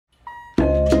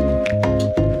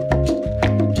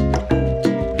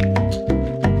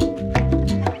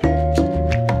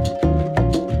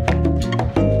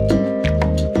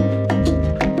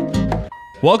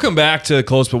Welcome back to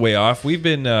Close But Way Off. We've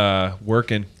been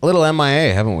working. A little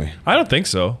MIA, haven't we? I don't think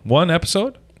so. One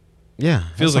episode? Yeah.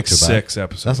 Feels like 6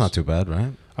 episodes. That's not too bad,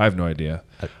 right? I have no idea.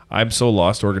 I'm so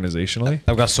lost organizationally.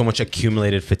 I've got so much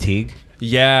accumulated fatigue.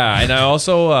 Yeah, and I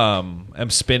also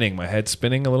am spinning. My head's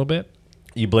spinning a little bit.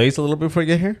 You blazed a little bit before you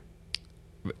get here?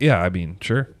 Yeah, I mean,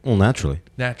 sure. Well, naturally.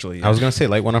 Naturally, yeah. I was going to say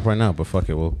light one up right now, but fuck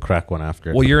it. We'll crack one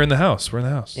after. Well, you're in the house. We're in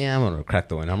the house. Yeah, I'm going to crack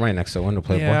the window. I'm right next to the window,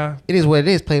 Playboy. Yeah. It is what it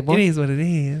is, Playboy. It is what it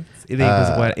is. It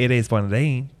is what it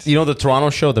ain't. You know the Toronto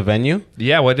show, the venue?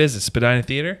 Yeah, what is it? Spadina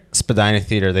Theater? Spadina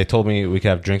Theater. They told me we could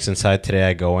have drinks inside today.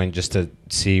 I go in just to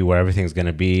see where everything's going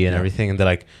to be and everything. And they're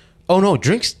like, oh, no,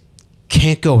 drinks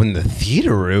can't go in the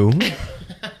theater room.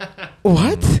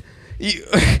 What?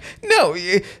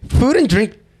 Food and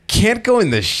drink can't go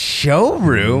in the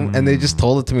showroom. And they just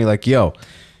told it to me like, yo,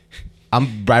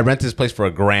 I rent this place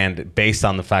for $1,000 based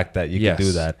on the fact that you can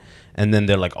do that. And then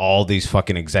they're like all these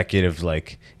fucking executives,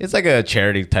 like it's like a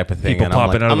charity type of thing. People and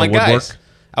popping out of the woodwork. Guys,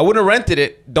 I wouldn't have rented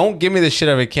it. Don't give me this shit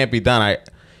if it can't be done.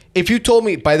 If you told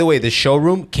me, by the way, the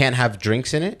showroom can't have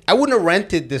drinks in it, I wouldn't have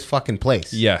rented this fucking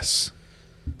place. Yes.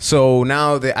 So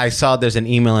now that I saw there's an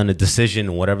email and a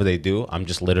decision, whatever they do, I'm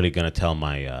just literally going to tell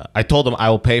my... I told them I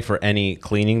will pay for any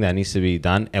cleaning that needs to be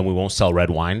done, and we won't sell red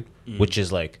wine, which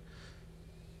is like...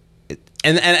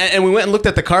 And we went and looked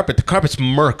at the carpet. The carpet's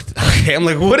murked. Okay, I'm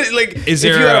like, what? If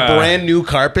you had a brand new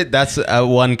carpet, that's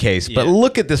one case. But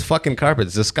look at this fucking carpet.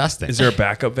 It's disgusting. Is there a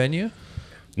backup venue?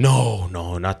 No,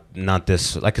 not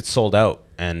this. Like it's sold out.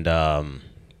 And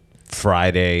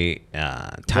Friday,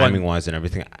 timing wise and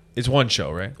everything. It's one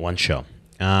show, right? One show.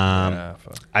 I'm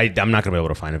not gonna be able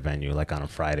to find a venue like on a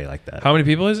Friday like that. How many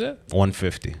people is it?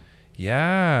 150.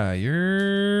 Yeah,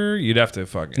 you'd have to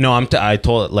fucking... No, I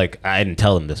told like I didn't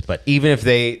tell them this, but even if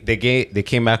they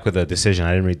came back with a decision,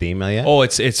 I didn't read the email yet. Oh,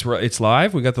 it's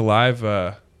live. We got the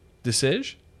live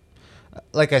decision.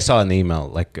 Like I saw in the email,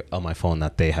 like on my phone,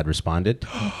 that they had responded.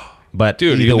 But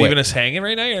dude, are you leaving us hanging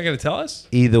right now? You're not gonna tell us?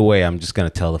 Either way, I'm just gonna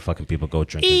tell the fucking people go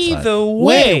drink inside. Either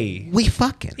way, we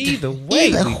fucking. Either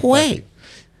way,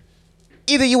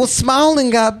 either you were small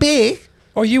and got big.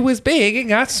 Or you was big and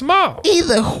got small.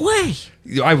 Either way.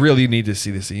 I really need to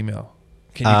see this email.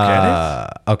 Can you get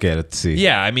it? Okay, let's see.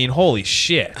 Yeah, I mean, holy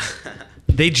shit.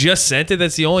 They just sent it.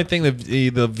 That's the only thing the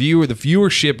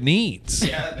viewership needs.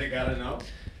 Yeah, they gotta know.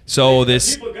 So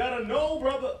people gotta know,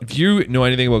 brother. If you know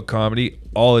anything about comedy,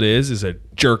 all it is a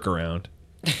jerk around.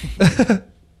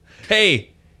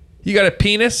 Hey, you got a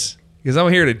penis? Because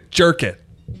I'm here to jerk it.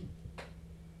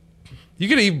 You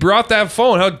could have brought that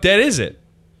phone. How dead is it?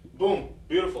 Boom.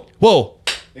 Beautiful. Whoa.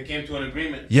 They came to an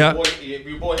agreement. Yeah.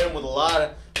 You brought him with a lot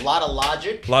of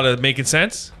logic. A lot of making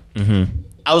sense. Mm-hmm.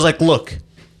 I was like, look,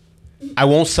 I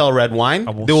won't sell red wine.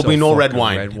 There will be no red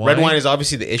wine. Red wine is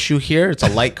obviously the issue here. It's a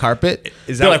light carpet.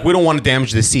 They're like, we don't want to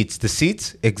damage the seats. The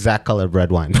seats, exact color of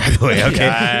red wine, by the way. Okay.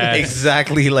 Yes.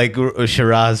 Exactly like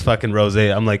Shiraz fucking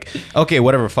rosé. I'm like, okay,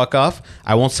 whatever, fuck off.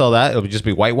 I won't sell that. It'll just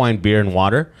be white wine, beer, and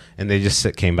water. And they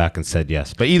just came back and said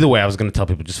yes. But either way, I was going to tell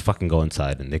people just fucking go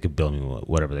inside and they could bill me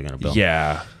whatever they're going to bill.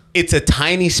 Yeah. It's a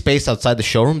tiny space outside the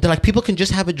showroom. They're like, people can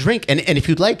just have a drink. And if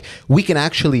you'd like, we can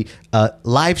actually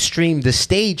live stream the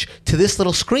stage to this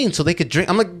little screen so they could drink.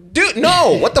 I'm like, dude,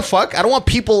 no, what the fuck? I don't want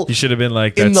people You should have been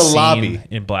like in that the scene lobby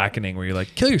in Blackening where you're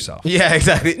like, kill yourself. Yeah,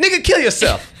 exactly. Nigga, kill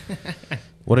yourself.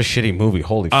 What a shitty movie.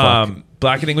 Holy fuck.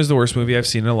 Blackening was the worst movie I've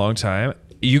seen in a long time.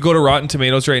 You go to Rotten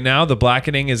Tomatoes right now, the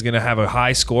Blackening is going to have a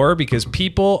high score because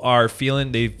people are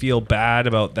they feel bad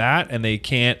about that and they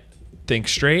can't think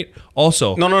straight.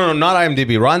 Also, no, not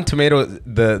IMDb. Rotten Tomato.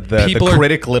 The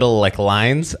critic little like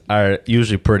lines are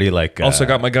usually pretty like. Also,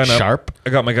 got my gun sharp. Up.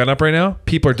 I got my gun up right now.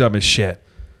 People are dumb as shit.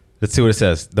 Let's see what it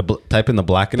says. Type in the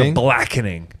Blackening. The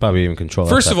Blackening. Probably even control.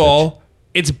 First of all,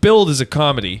 it's billed as a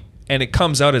comedy and it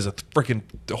comes out as a freaking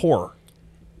horror.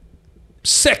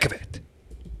 Sick of it.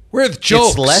 Where are the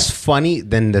jokes? It's less funny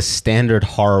than the standard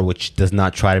horror, which does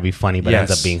not try to be funny but ends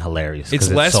up being hilarious.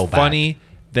 It's less so funny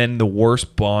than the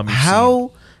worst bomb you've seen.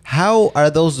 How are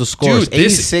those the scores? Dude,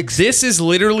 86. This is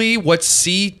literally what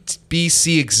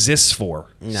CBC exists for.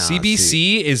 No,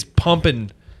 CBC is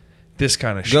pumping this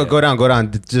kind of shit. Go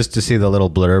down, just to see the little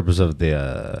blurbs of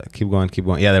the. Keep going.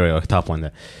 Yeah, there we go. Top one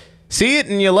there. See it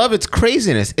and you love its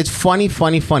craziness. It's funny.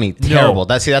 Terrible. No.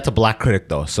 That's a black critic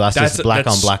though. So that's just black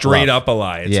on black. Straight up a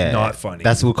lie. It's not funny.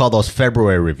 That's what we call those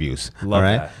February reviews.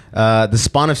 Love that. The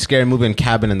spawn of scary movie and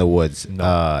Cabin in the Woods.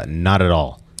 No. Not at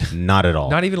all. Not at all.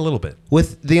 Not even a little bit.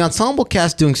 With the ensemble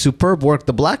cast doing superb work,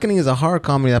 The Blackening is a horror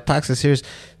comedy that packs a series.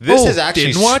 This is actually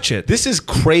didn't watch it. This is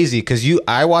crazy because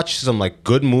I watch some like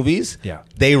good movies. Yeah.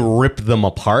 They rip them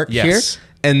apart here,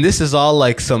 and this is all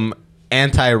like some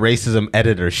anti-racism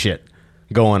editor shit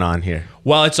going on here.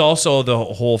 Well, it's also the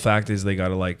whole fact is they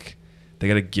gotta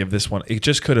give this one. It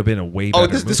just could have been a way better.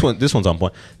 This one's on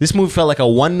point. This movie felt like a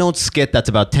one-note skit that's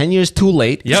about 10 years too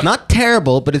late. Yep. It's not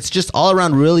terrible, but it's just all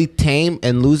around really tame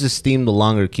and loses steam the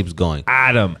longer it keeps going.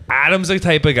 Adam's the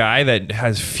type of guy that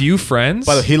has few friends.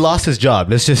 But he lost his job.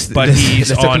 Let's he's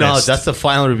acknowledge honest. That's the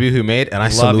final review he made, and I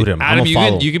salute him. Adam,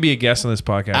 you can be a guest on this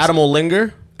podcast. Adam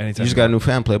Olinger. Anytime. You just got a new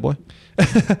fan, Playboy.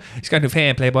 He's got a new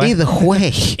fan, Playboy.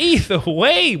 Either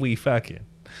way, we fucking.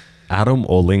 Adam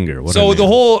Olinger. So the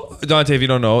whole, Dante, if you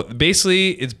don't know,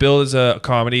 basically it's billed as a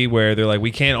comedy where they're like,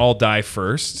 we can't all die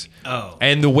first. Oh.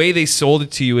 And the way they sold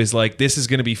it to you is like, this is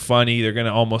going to be funny. They're going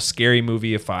to almost scary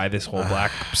movie-ify this whole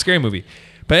black scary movie.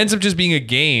 But it ends up just being a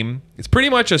game. It's pretty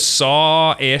much a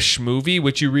Saw-ish movie,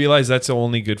 which you realize that's the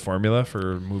only good formula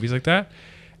for movies like that.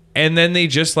 And then they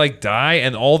just like die,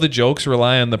 and all the jokes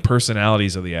rely on the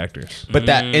personalities of the actors. But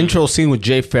that intro scene with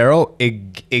Jay Farrow,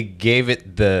 it gave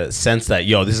it the sense that,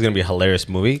 yo, this is going to be a hilarious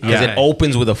movie. Because it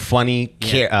opens with a funny,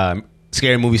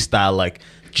 scary movie style, like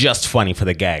just funny for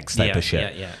the gags type of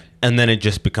shit. Yeah. And then it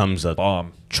just becomes a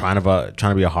bomb. Trying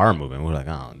to be a horror movie. And we're like,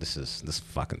 oh, this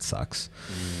fucking sucks.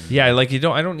 Yeah, like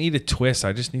I don't need a twist.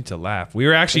 I just need to laugh. We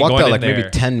were actually Walked going out in like there. maybe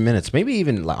 10 minutes, maybe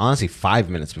even like, honestly 5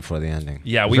 minutes before the ending.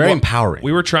 Yeah, very empowering.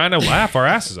 We were trying to laugh our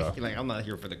asses off. You're like, I'm not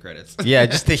here for the credits. Yeah,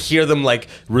 just to hear them like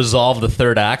resolve the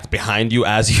third act behind you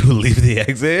as you leave the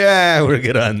exit. Yeah, we're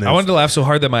good on this. I wanted to laugh so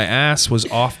hard that my ass was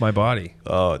off my body.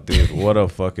 Oh, dude, what a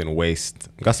fucking waste.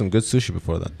 Got some good sushi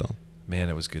before that though. Man,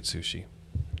 it was good sushi.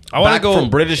 I want to Back go from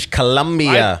British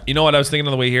Columbia. You know what I was thinking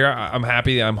on the way here? I'm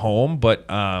happy that I'm home, but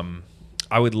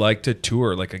I would like to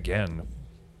tour like again.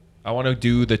 I want to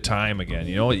do the time again.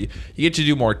 You know, you get to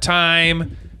do more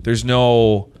time. There's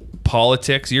no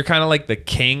politics. You're kind of like the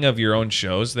king of your own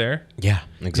shows there. Yeah,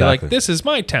 exactly. You're like, this is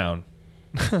my town.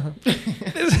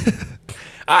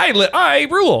 I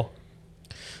rule.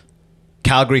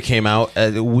 Calgary came out.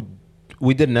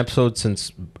 We did an episode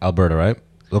since Alberta, right?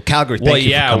 Well, Calgary, thank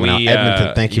you for coming out.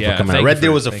 Edmonton, thank you for coming out. Red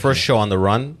Deer was the first show on the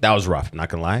run. That was rough, not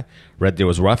gonna lie. Red Deer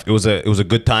was rough. It was a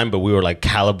good time, but we were like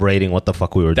calibrating what the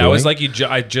fuck we were doing. That was like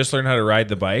I just learned how to ride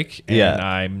the bike, and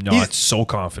I'm not so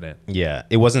confident. Yeah,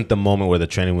 it wasn't the moment where the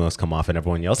training wheels come off and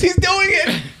everyone yells, "He's doing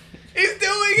it! He's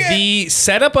doing it!" The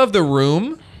setup of the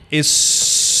room is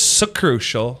so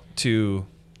crucial to.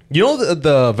 You know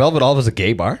the Velvet Olive is a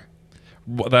gay bar.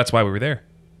 Well, that's why we were there.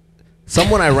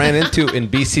 Someone I ran into in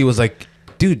BC was like,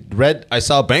 dude, Red, I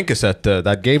saw Bankus at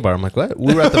that gay bar. I'm like, what?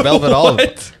 We were at the Velvet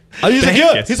Olive. Oh, he's like,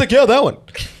 yeah. He's like, yeah, that one.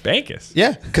 Bankus?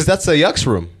 Yeah, because that's the Yucks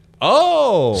room.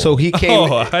 Oh. So he came.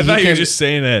 Oh, I thought you were just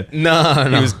saying that. No.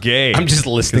 He was gay. I'm just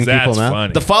listing people now.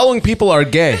 Funny. The following people are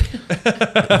gay.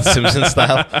 Simpson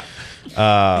style.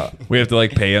 We have to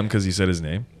like pay him because he said his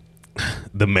name.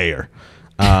 The mayor.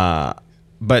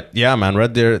 But yeah, man,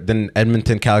 Red Deer, then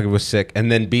Edmonton, Calgary was sick.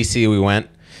 And then BC we went.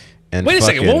 And wait a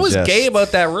second. What was gay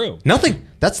about that room? Nothing.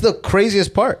 That's the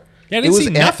craziest part. Yeah, I didn't see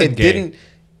nothing gay.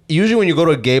 Usually when you go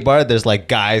to a gay bar, there's like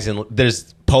guys and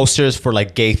there's posters for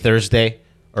like Gay Thursday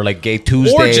or like Gay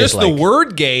Tuesday. Or just like, the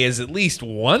word gay is at least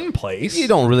one place. You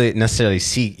don't really necessarily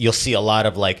see. You'll see a lot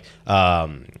of like a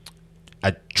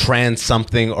trans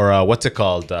something or what's it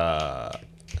called?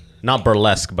 Not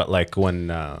burlesque, but like when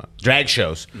drag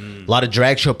shows. A lot of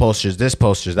drag show posters, this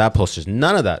posters, that posters.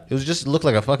 None of that. It was just looked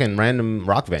like a fucking random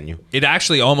rock venue. It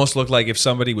actually almost looked like if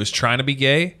somebody was trying to be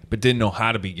gay but didn't know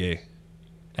how to be gay.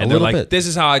 And they're like, this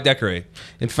is how I decorate.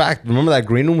 In fact, remember that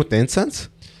green room with the incense?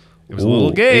 It was a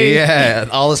little gay. Yeah,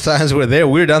 all the signs were there.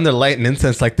 We were down there lighting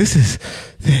incense like, is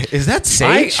that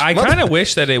sage? I kind of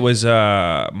wish that it was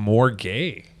more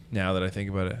gay. Now that I think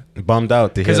about it, bummed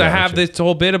out to hear that. Because I have this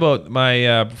whole bit about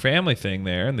my family thing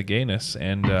there and the gayness,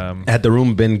 and had the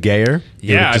room been gayer,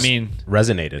 yeah, I mean,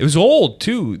 resonated. It was old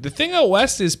too. The thing out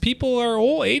west is people are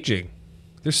all aging.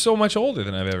 They're so much older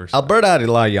than I've ever seen. Alberta had a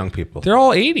lot of young people. They're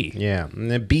all 80. Yeah, and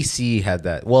then BC had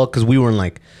that. Well, because we were in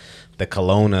like the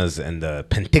Kelownas and the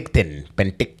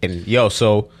Penticton. Yo,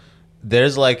 so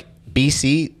there's like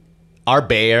BC. Our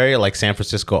Bay Area, like San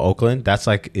Francisco, Oakland, that's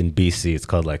like in BC. It's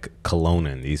called like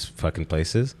Kelowna and these fucking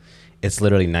places. It's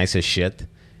literally nice as shit.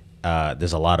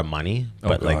 There's a lot of money,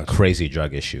 but like crazy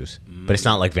drug issues. But it's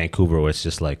not like Vancouver where it's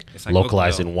just like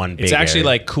localized in one big It's actually area.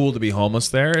 like cool to be homeless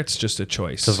there. It's just a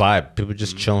choice. It's a vibe. People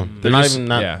just chilling. They're not even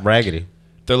raggedy.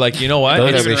 They're like, you know what?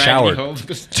 They showered.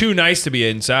 It's too nice to be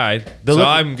inside. So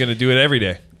I'm going to do it every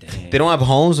day. Dang. They don't have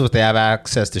homes, but they have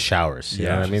access to showers. You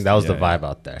know what I mean? That was the vibe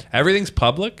out there. Everything's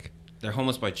public. They're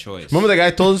homeless by choice. Remember the guy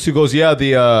told us, he goes, yeah,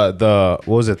 the what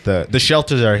was it? The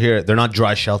shelters are here. They're not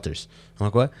dry shelters. I'm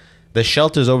like, what? The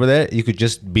shelters over there, you could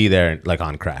just be there like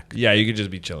on crack. Yeah, you could just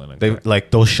be chilling. They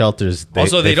like those shelters. They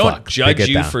don't fuck. judge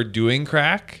you for doing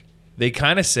crack. They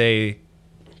kind of say,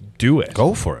 "Do it.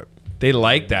 Go for it." They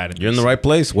like that. You're in the right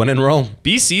place. When in Rome.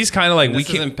 BC's kind of like This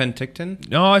isn't Penticton?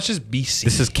 No, it's just BC.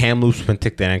 This is Kamloops,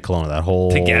 Penticton, and Kelowna. That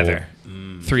whole together,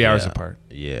 3 hours apart.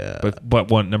 Yeah, But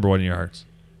number one in your hearts.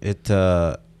 it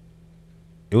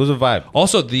was a vibe.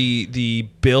 Also, the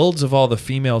builds of all the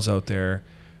females out there,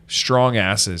 strong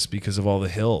asses because of all the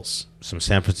hills. Some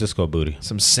San Francisco booty.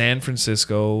 Some San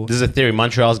Francisco. This is a theory.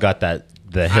 Montreal's got the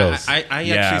hills. I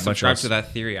actually subscribe to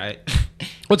that theory.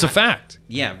 What's a fact?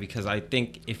 Yeah, because I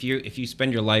think if you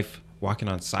spend your life walking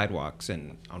on sidewalks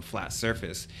and on flat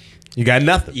surface, you got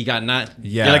nothing. you got not.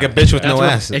 Yeah. You're like a bitch with That's no what-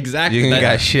 ass. exactly. You ain't That-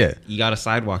 got shit. You got a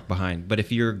sidewalk behind. But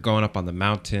if you're going up on the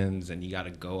mountains and you got to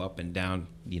go up and down,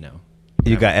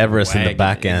 You got Everest in the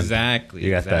back end. Exactly.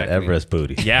 You got that Everest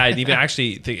booty. Yeah, I'd even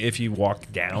actually think if you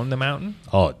walk down the mountain,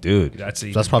 Oh, dude. that's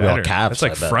probably all better. calves. That's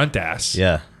like I bet. front ass.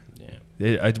 Yeah.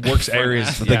 It works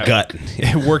areas. The gut.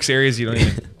 It works areas you don't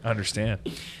even understand.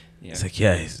 Yeah. It's like,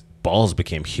 yeah, his balls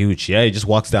became huge. Yeah, he just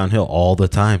walks downhill all the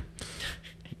time.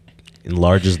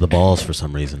 Enlarges the balls for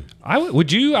some reason. I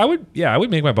would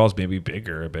make my balls maybe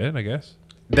bigger a bit, I guess.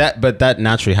 But that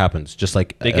naturally happens. Just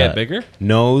like They get bigger?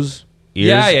 Nose,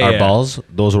 ears, our balls.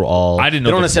 Those were all. I didn't know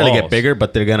They don't the necessarily balls. get bigger,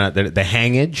 but they're gonna. The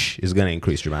hangage is gonna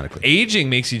increase dramatically. Aging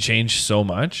makes you change so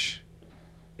much.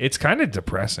 It's kind of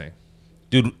depressing.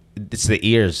 Dude, it's the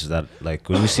ears that like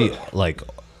when you see like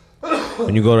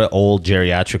when you go to old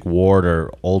geriatric ward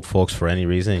or old folks for any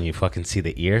reason and you fucking see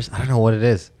the ears. I don't know what it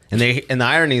is. And the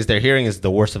irony is their hearing is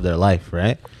the worst of their life,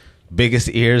 right? Biggest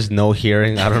ears, no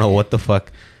hearing. I don't know what the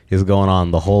fuck is going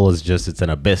on. The hole is just it's an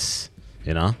abyss,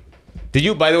 you know?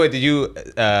 By the way, did you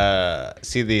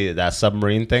see that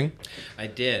submarine thing? I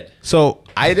did. So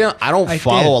I don't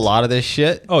follow did. a lot of this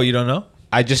shit. Oh, you don't know?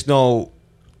 I just know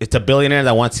it's a billionaire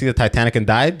that wants to see the Titanic and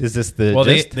died. Is this the Well,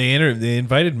 gist? they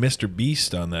invited Mr.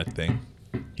 Beast on that thing.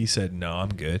 He said, "No, I'm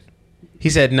good." He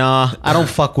said, "Nah, I don't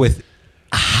fuck with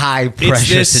high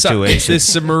pressure It's situations." this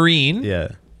submarine Yeah.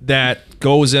 that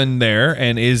goes in there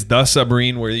and is the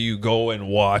submarine where you go and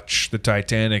watch the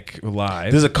Titanic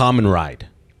live. This is a common ride.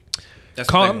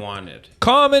 That's what they wanted.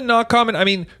 Common, not common. I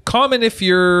mean, common if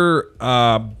you're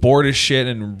bored as shit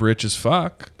and rich as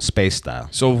fuck. Space style.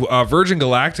 So Virgin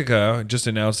Galactica just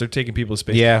announced they're taking people to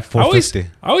space. Yeah, I always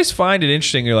 450. find it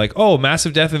interesting. You're like, oh,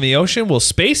 massive death in the ocean. Well,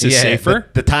 space is safer.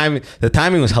 The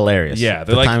timing was hilarious. Yeah,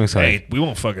 the they're timing like, was hilarious. hey, we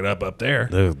won't fuck it up there.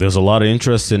 There's a lot of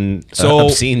interest in So-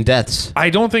 obscene deaths. I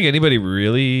don't think anybody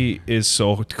really is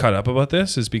so cut up about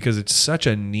this, is because it's such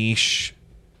a niche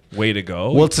way to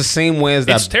go. Well, it's the same way as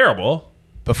that. it's terrible.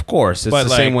 Of course, it's But, the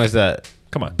same like, way as that.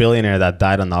 come on. Billionaire that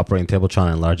died on the operating table trying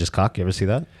to enlarge his cock. You ever see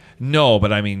that? No,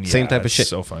 but I mean, Same yeah, type of it's shit.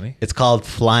 So funny. It's called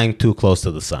flying too close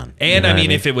to the sun. And You know I what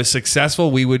mean, if it was successful,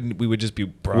 we would just be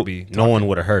probably no one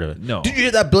would have heard of it. No. Did you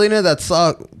hear that billionaire that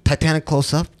saw Titanic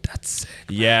close up? That's sick.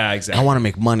 Yeah, I exactly. want to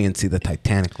make money and see the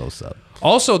Titanic close up.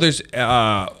 Also, there's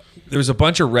a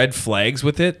bunch of red flags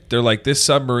with it. They're like, this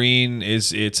submarine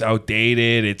it's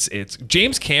outdated. It's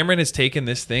James Cameron has taken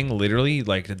this thing literally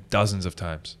like dozens of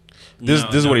times. This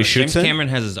is what he shoots James in? Cameron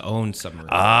has his own submarine.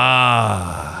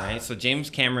 Right? So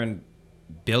James Cameron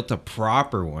built a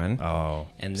proper one. Oh,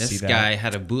 And see this that? guy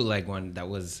had a bootleg one that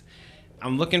was...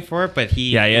 I'm looking for it, but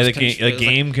he... Yeah, it was the it was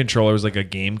game controller was like a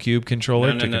GameCube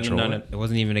controller to control no. it. It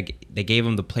wasn't even a... They gave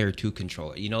him the Player 2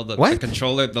 controller. You know the What?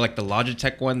 controller, the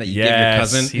Logitech one that you give your Yes,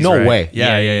 cousin? he's No right. way.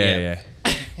 Yeah.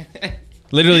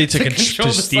 Literally to control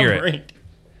the steer submarine. it.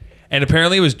 And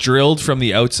apparently it was drilled from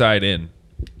the outside in.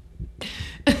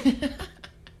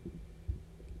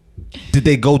 Did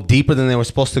they go deeper than they were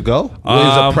supposed to go? Well, it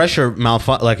was a pressure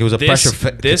malfunction. Like it was a pressure.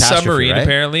 This catastrophe, submarine right?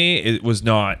 apparently it was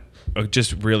not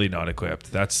just really not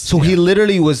equipped. That's So he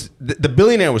literally was. The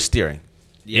billionaire was steering.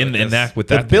 Yeah, in that's- that with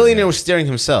The that billionaire thing, was steering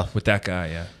himself. yeah. With that guy,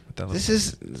 yeah. With that This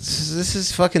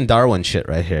is fucking Darwin shit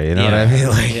right here. You know what I Yeah. mean?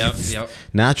 Like Yep, it's- yep.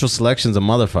 natural selection's a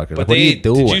motherfucker. But Like, what are you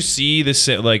doing? did you see this?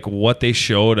 Like what they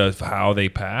showed of how they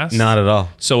passed? Not at all.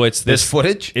 So it's This this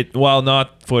footage? Well,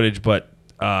 not footage, but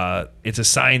it's a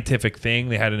scientific thing.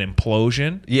 They had an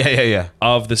implosion Yeah.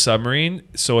 of the submarine.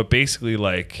 So it basically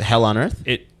like Hell on earth.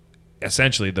 it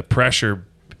essentially the pressure.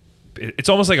 It's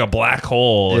almost like a black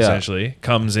hole. Yeah. Essentially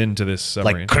comes into this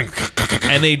submarine, Like,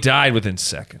 and they died within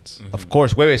seconds. of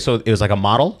course. Wait. So it was like a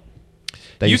model.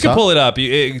 That You can saw? pull it up.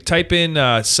 You type in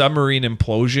submarine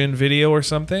implosion video or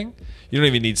something. You don't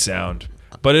even need sound,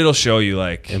 but it'll show you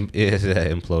like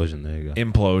Implosion. There you go.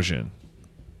 implosion.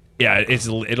 Yeah,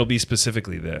 it'll be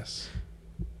specifically this.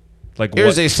 Like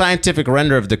Here's a scientific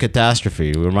render of the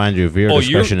catastrophe. We remind you of your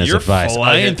discretion is advised.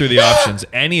 Flying through the options.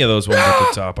 Any of those ones at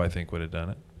the top, I think, would have done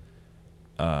it.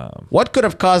 What could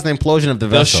have caused the implosion of the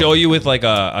vessel? They'll show you with like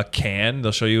a can.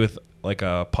 They'll show you with like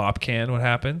a pop can what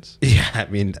happens. Yeah, I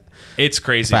mean, it's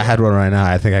crazy. If I had one right now,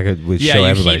 I think I could. Yeah, show you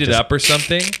everybody heat it up or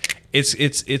something.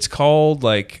 It's called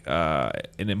like an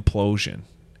implosion,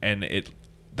 and it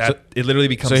literally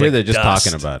becomes. So here like they're just dust.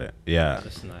 talking about it. Yeah,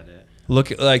 That's not it.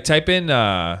 Look, like type in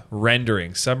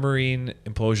rendering, submarine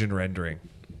implosion rendering.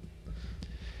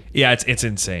 Yeah, it's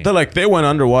insane. they're like they went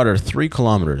underwater 3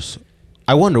 kilometers.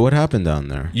 I wonder what happened down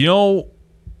there. You know,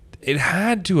 it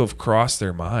had to have crossed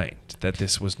their mind that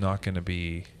this was not going to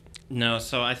be. No,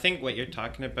 so I think what you're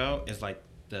talking about is like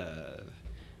the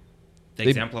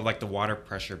example of like the water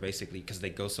pressure, basically, because they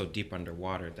go so deep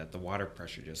underwater that the water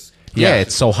pressure just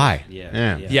It's so high.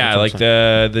 Yeah, like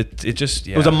it just.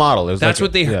 Yeah. It was a model. It was That's like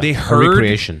what they a heard.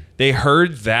 recreation. They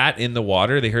heard that in the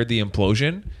water. They heard the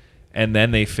implosion, and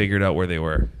then they figured out where they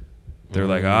were. They're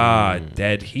like,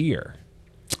 dead here.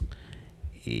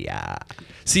 Yeah.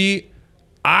 See,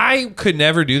 I could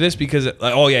never do this because,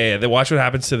 They watch what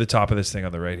happens to the top of this thing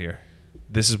on the right here.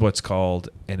 This is what's called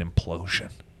an implosion.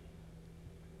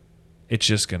 It's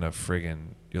just gonna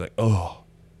you're like, oh,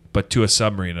 but to a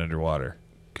submarine underwater.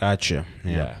 Gotcha.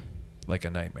 Yeah, like a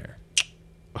nightmare.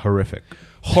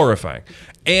 Horrifying.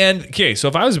 And okay, so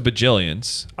if I was a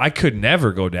bajillions, I could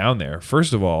never go down there.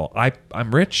 First of all,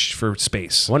 I'm rich for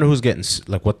space. I wonder who's getting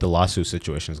like what the lawsuit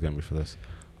situation is gonna be for this.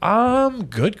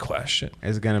 Good question.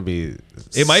 It's gonna be.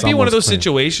 It might be one of those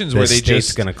situations where they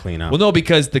just gonna clean up. Well, no,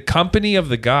 because the company of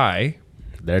the guy,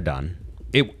 they're done.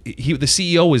 the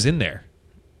CEO was in there.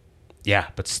 Yeah,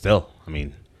 but still, I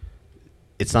mean,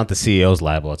 it's not the CEO's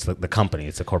liable. It's the company.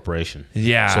 It's a corporation.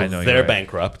 Yeah, so I know. They're right.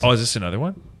 bankrupt. Oh, is this another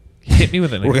one? Hit me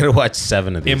with an. We're gonna watch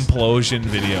 7 of these implosion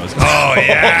videos. Oh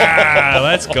yeah,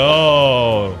 let's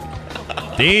go.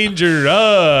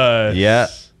 Dangerous. Yeah,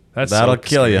 that'll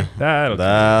kill you.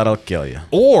 That'll kill you.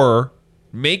 Or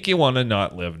make you want to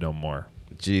not live no more.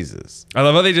 Jesus. I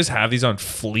love how they just have these on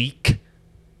fleek.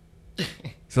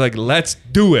 It's like, let's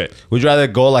do it. Would you rather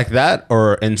go like that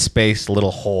or in space,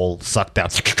 little hole sucked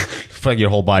out, like your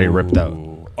whole body ripped out?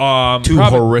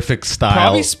 Horrific style.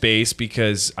 Probably space,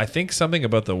 because I think something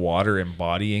about the water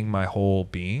embodying my whole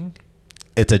being.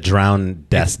 It's a drown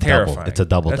death. It's terrifying. Double. It's a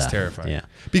double That's death. terrifying. Yeah.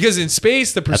 Because in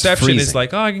space, the perception is freezing.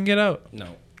 like, oh, I can get out.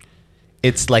 No.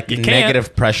 It's like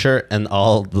negative pressure and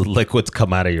all the liquids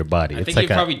come out of your body. I it's think like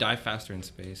you'd probably die faster in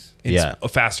space.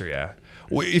 Faster, yeah.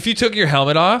 If you took your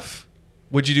helmet off,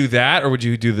 would you do that or would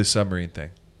you do the submarine thing?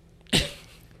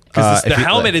 Because the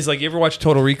helmet is like, you ever watch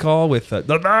Total Recall with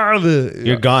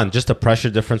you're gone. Just the pressure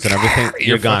difference and everything.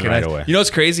 You're gone right away. You know what's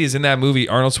crazy is in that movie,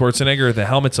 Arnold Schwarzenegger, the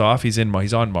helmet's off. He's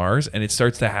on Mars, and it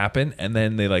starts to happen, and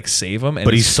then they like save him. And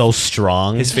but he's so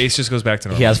strong. His face just goes back to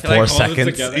normal. He has 4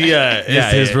 seconds.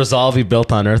 His resolve he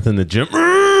built on Earth in the gym.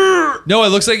 No, it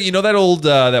looks like, you know that old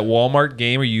that Walmart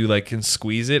game where you like can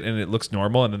squeeze it and it looks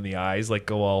normal, and then the eyes like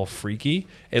go all freaky.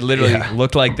 It literally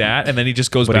looked like that, and then he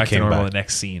just goes back to normal in the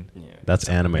next scene. Yeah. That's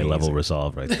anime level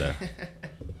resolve right there.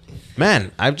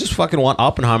 Man, I just fucking want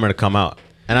Oppenheimer to come out.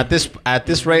 And at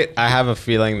this rate, I have a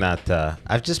feeling that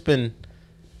I've just been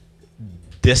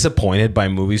disappointed by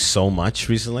movies so much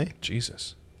recently.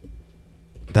 Jesus.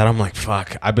 That I'm like,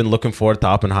 fuck. I've been looking forward to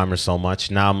Oppenheimer so much.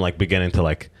 Now I'm like beginning to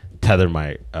like tether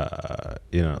my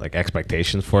like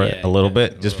expectations for it a little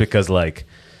bit, just because like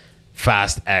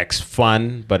Fast X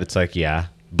fun, but it's like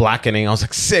Blackening. I was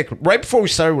like sick right before we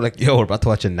started. We're like, yo, we're about to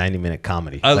watch a 90-minute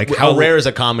comedy. Like how rare is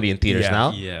a comedy in theaters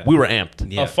now? Yeah. We were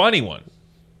amped. A funny one.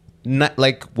 Not,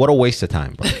 like what a waste of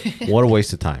time, bro. What a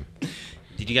waste of time.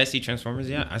 Did you guys see Transformers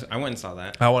yet? I went and saw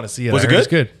that. I want to see it. Was it I heard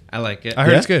good? It's good. I like it. I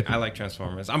heard it's good. I like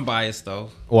Transformers. I'm biased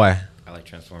though. Why? I like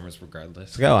Transformers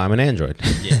regardless. Go. I'm an android.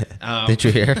 Yeah. Didn't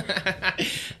you hear?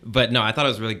 But no, I thought it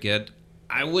was really good.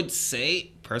 I would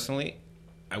say personally,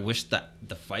 I wish that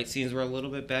the fight scenes were a little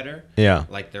bit better. Yeah.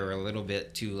 Like they were a little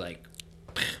bit too like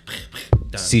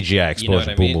done. CGI explosion. You know what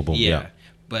I boom, mean? boom, boom. Yeah.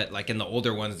 But like in the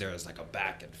older ones, there was like a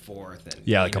back and forth and like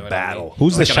you a know battle. what I mean?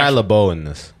 Who's like the Shia LaBeouf in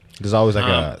this? There's always like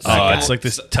a It's like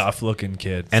this tough looking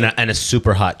kid. and a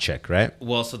super hot chick, right?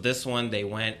 Well, so this one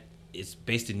it's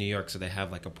based in New York, so they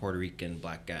have like a Puerto Rican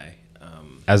black guy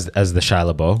As the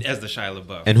Shia LaBeouf. as the Shia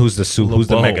LaBeouf. And who's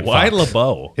the Megan Why Fox?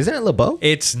 LaBeouf? Isn't it LaBeouf?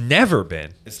 It's never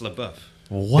been. It's LaBeouf.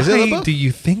 Why Is it LaBeouf? do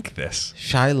you think this?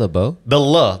 Shia LaBeouf. The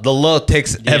La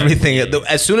takes everything. yeah.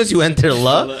 As soon as you enter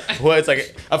La, well, it's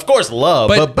like, of course, La,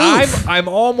 but Boof. I'm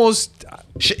almost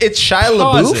It's Shia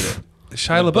LaBeouf, positive.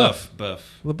 Shia LaBeouf.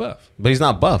 Buff. LaBeouf. but he's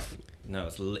not buff. No,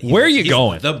 it's Where are you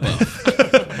going? The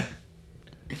Buff.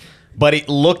 Buddy,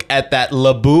 look at that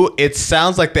Laboo. It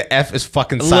sounds like the F is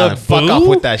fucking silent. Laboo? Fuck off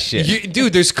with that shit.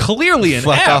 Dude, there's clearly an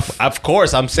Fuck F. off. Of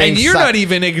course, I'm saying. And you're not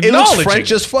even It acknowledging. looks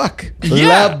French as fuck.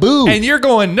 Yeah. Laboo. And you're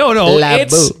going, no, Laboo.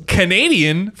 it's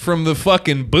Canadian from the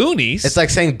fucking boonies. It's like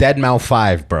saying Dead Mouse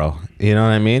 5, bro. You know what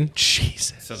I mean?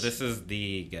 Jesus. So this is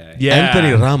the guy. Yeah.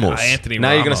 Anthony Ramos. Anthony now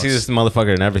Ramos. you're going to see this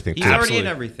motherfucker in everything. He's too. already in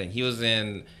everything. He was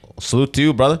in. Salute to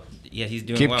you, brother. Yeah, he's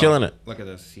doing Keep well. killing it. Look at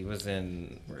this. He was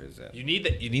in. Where is it? You need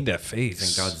that. You need that face.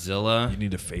 He's in Godzilla. You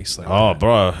need a face like Oh, that.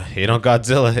 bro. You know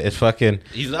Godzilla. It's fucking...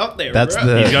 He's up there. That's bro.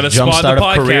 the He's got a spot in jumpstart the of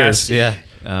podcast. careers.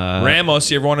 Yeah.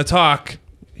 Ramos, you ever want to talk?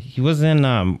 He was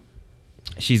in.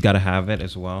 She's Gotta Have It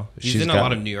as well. He's She's in a Got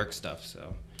lot It. of New York stuff.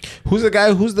 So. Who's the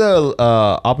guy? Who's the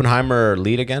Oppenheimer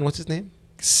lead again? What's his name?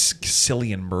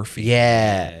 Cillian Murphy.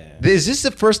 Yeah. Is this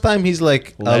the first time he's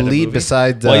like Led a a lead movie?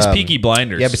 besides... Well, he's Peaky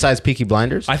Blinders. Yeah, besides Peaky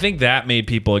Blinders. I think that made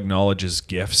people acknowledge his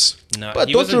gifts. No, But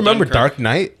he don't was you in remember Dunkirk. Dark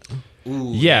Knight?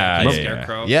 Ooh, Yeah, the yeah,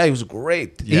 Scarecrow. Yeah, he was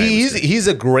great. Yeah, he was He's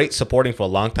a great supporting for a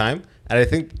long time. And I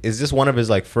think, is this one of his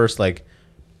like first like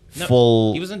No,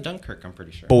 full... He was in Dunkirk. I'm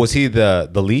pretty sure. But was he the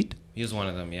lead? He was one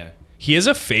of them. Yeah. He has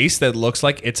a face that looks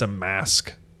like it's a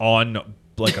mask on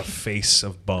like a face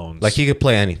of bones. Like he could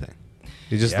play anything.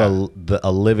 He's just Yeah.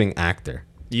 a living actor.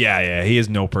 yeah. He has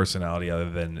no personality other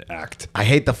than act. I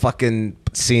hate the fucking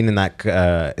scene in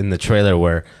that in the trailer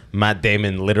where Matt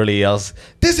Damon literally yells,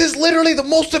 "This is literally the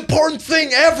most important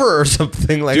thing ever," or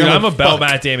something like. Dude, I'm about fuck.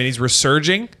 Matt Damon. He's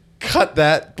resurging. Cut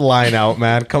that line out,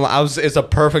 man. Come on, it's a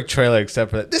perfect trailer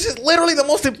except for that. This is literally the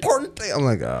most important thing. I'm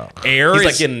like, oh. Air He's is-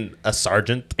 like in a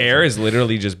sergeant. Air is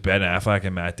literally just Ben Affleck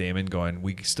and Matt Damon going,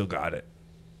 "We still got it."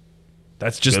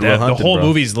 That's just Good them. Will The Hunting, whole bro.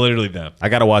 movie is literally them. I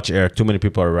gotta watch Air. Too many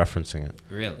people are referencing it.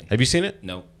 Really? Have you seen it?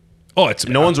 No. Oh, it's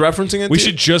No one's referencing it. We to you?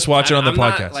 should just watch it on the I'm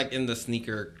podcast. not like in the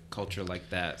sneaker culture like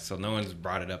that, so no one's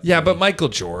brought it up. yeah, to but me. Michael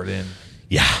Jordan.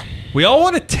 Yeah. We all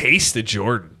want to taste the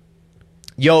Jordan.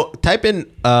 Yo, type in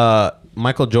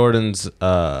Michael Jordan's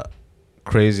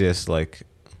craziest like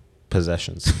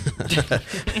possessions.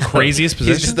 Craziest He's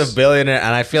possessions? just a billionaire,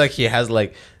 and I feel like he has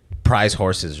like prize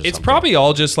horses. Or It's something. probably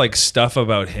all just like stuff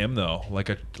about him though,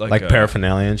 like like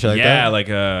paraphernalia and shit like yeah,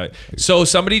 that. like so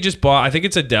somebody just bought. I think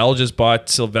it's Adele just bought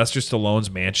Sylvester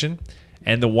Stallone's mansion,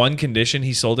 and the one condition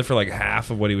he sold it for like half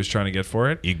of what he was trying to get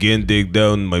for it. You can't dig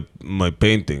down my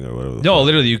painting or whatever. No,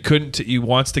 literally, you couldn't. He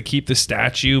wants to keep the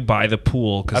statue by the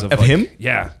pool because Of like, him?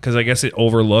 Yeah, because I guess it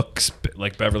overlooks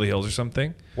like Beverly Hills or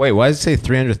something. Wait, why does it say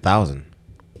 300,000?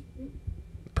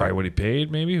 Probably what he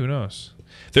paid, maybe. Who knows?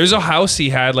 There's a house he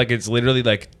had, like it's literally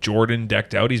like Jordan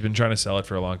decked out. He's been trying to sell it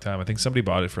for a long time. I think somebody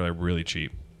bought it for like really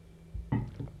cheap.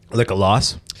 Like a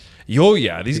loss? Yo,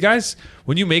 yeah, these guys.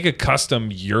 When you make a custom,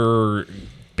 you're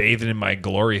bathing in my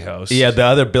glory house. Yeah, the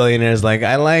other billionaire's like,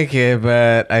 I like it,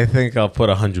 but I think I'll put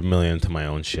 100 million to my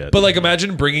own shit. But like,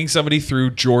 imagine bringing somebody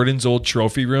through Jordan's old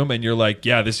trophy room, and you're like,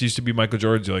 "Yeah, this used to be Michael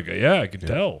Jordan's." You're like, "Yeah, I can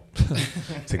tell."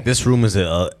 It's like, this room is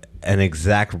an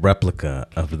exact replica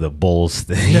of the Bulls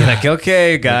thing. You're like,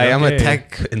 okay, guy, Like, I'm a okay.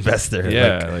 tech investor.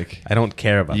 Yeah, like I don't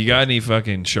care about you got any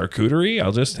fucking charcuterie?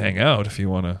 I'll just hang out if you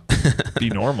want to be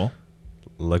normal.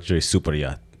 luxury super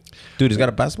yacht. Dude, he's got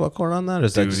a basketball court on that? Or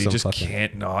is that Dude, just he some just fucking...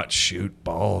 can't not shoot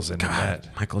balls in the net.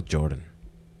 Michael Jordan.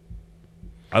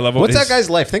 I love What's his- that guy's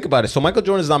life? Think about it. So Michael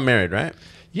Jordan's not married, right?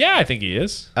 Yeah, I think he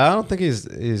is. I don't think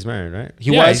he's married, right?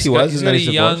 He Yeah, was. he's got and a then he's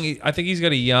young. divorced. I think he's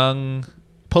got a young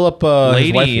Pull up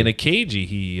his wife lady in a cagey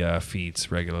he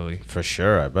feeds regularly. for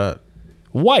sure, I bet.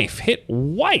 Wife, hit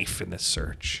wife in this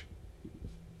search.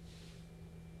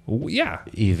 Yeah,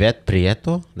 Yvette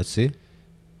Prieto. Let's see.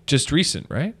 just recent,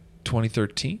 right?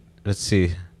 2013. Let's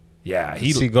see. Yeah,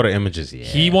 Let's see. Go to images. Yeah.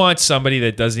 he wants somebody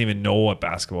that doesn't even know what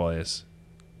basketball is.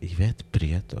 Yvette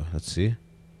Prieto. Let's see.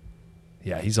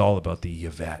 Yeah, he's all about the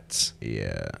Yvettes.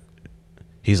 Yeah.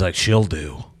 He's like, she'll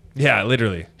do. Yeah,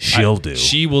 literally. She'll do.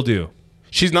 She will do.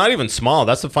 She's not even small.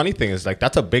 That's the funny thing is like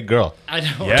that's a big girl. I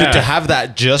know. Yeah. To have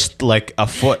that just like a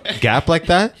foot gap like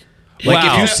that. Like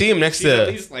Wow. if you see him next He's at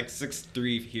to, least like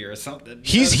 6'3" here or something.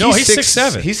 he's No, he's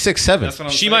 6'7". 6'7". He's 6'7". That's what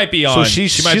I'm She saying. might be So on.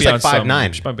 she's- she might she's be like on some,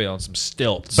 5'9". She might be on some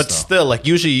stilts. But though. still, like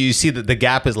usually you see that the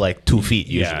gap is like 2 feet.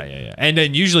 Usually. yeah. And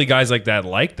then usually guys like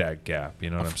that gap. You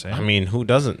know what I'm saying? I mean, who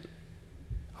doesn't?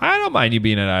 I don't mind you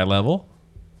being at eye level.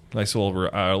 Nice a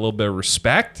little bit of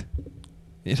respect.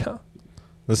 You know,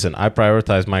 Listen, I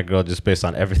prioritize my girl just based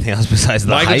on everything else besides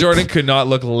the Michael height. Jordan could not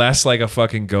look less like a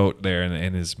fucking goat there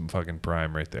in his fucking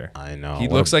prime right there. I know. He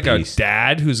what looks like beast. a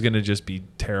dad who's gonna just be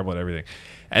terrible at everything.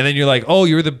 And then you're like, oh,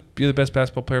 you're the best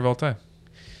basketball player of all time.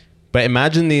 But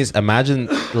imagine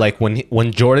like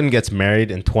when Jordan gets married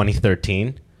in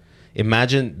 2013,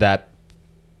 imagine that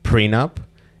prenup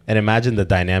and imagine the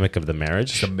dynamic of the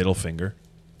marriage. Just a middle finger.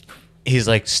 He's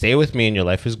like, stay with me and your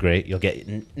life is great. You'll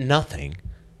get nothing.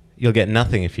 You'll get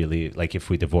nothing if you leave. Like if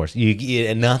we divorce, you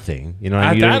get nothing. You know what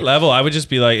I mean? At that level, I would just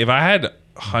be like, if I had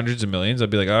hundreds of millions, I'd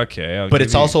be like, okay. But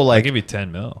it's also like, I'll give you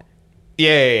 10 mil.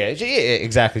 Yeah,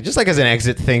 exactly. Just like as an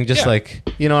exit thing, just like,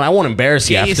 you know, I won't embarrass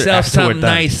you after we're done.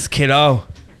 Nice, kiddo.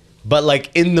 But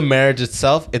like in the marriage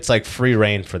itself, it's like free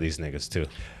reign for these niggas too.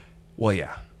 Well,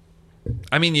 yeah.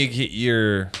 I mean,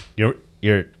 you're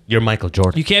Michael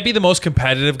Jordan. You can't be the most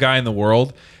competitive guy in the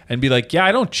world and be like, yeah,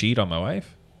 I don't cheat on my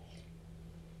wife.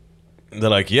 They're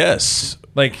like, yes.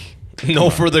 Like, no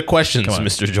further questions,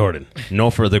 Mr. Jordan. No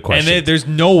further questions. And there's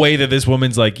no way that this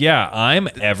woman's like, yeah, I'm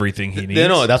everything he needs.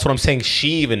 No, that's what I'm saying. She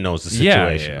even knows the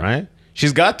situation, right?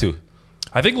 She's got to.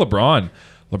 I think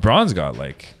LeBron's got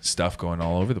like stuff going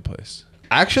all over the place.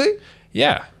 Actually?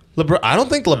 Yeah. I don't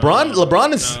think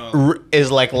LeBron is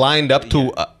like lined up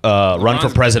to run for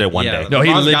president one day. No,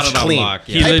 he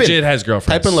legit has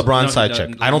girlfriends. Type in LeBron side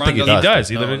check. I don't think he does. He does.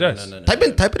 He literally does.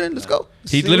 Type it in. Let's go.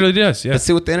 He literally does. Yeah. Let's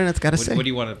see what the internet's got to say. What do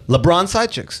you want to? LeBron side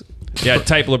chicks. Yeah.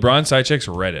 Type LeBron side chicks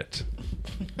Reddit.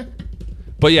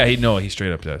 But yeah, he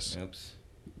straight up does. Oops.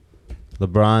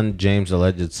 LeBron James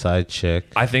alleged side chick.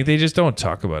 I think they just don't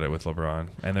talk about it with LeBron,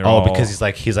 and they're all because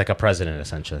he's like a president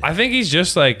essentially. I think he's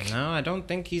just like no, I don't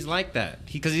think he's like that.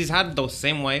 Because he's had the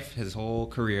same wife his whole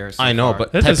career. So I know, far.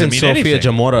 but that type doesn't in mean Sophia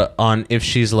anything. Jamora on if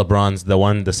she's LeBron's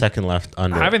the second left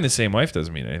under. Having the same wife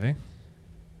doesn't mean anything.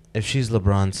 If she's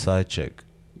LeBron's side chick,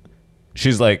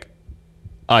 she's like,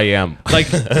 I am. Like,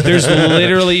 there's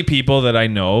literally people that I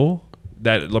know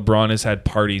that LeBron has had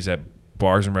parties at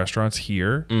bars and restaurants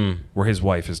here where his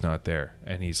wife is not there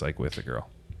and he's like with a girl,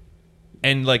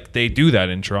 and like they do that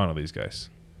in Toronto, these guys.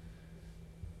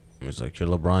 It's like, you're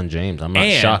LeBron James. I'm not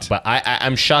shocked, but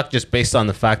I'm shocked just based on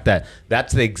the fact that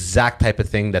that's the exact type of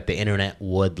thing that the internet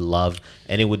would love,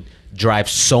 and it would drive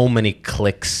so many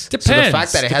clicks. Depends. So the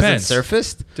fact that it hasn't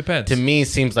surfaced to me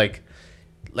seems like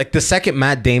the second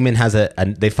Matt Damon has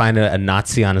they find a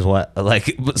Nazi on his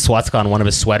swastika on one of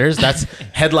his sweaters, that's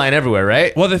headline everywhere,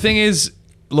 right? Well, the thing is,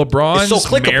 LeBron's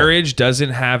so marriage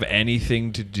doesn't have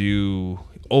anything to do.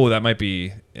 Oh, that might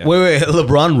be. Yeah. Wait.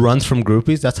 LeBron runs from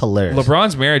groupies? That's hilarious.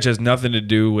 LeBron's marriage has nothing to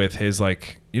do with his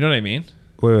you know what I mean?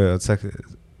 Wait. Let's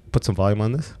put some volume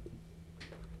on this.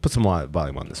 Put some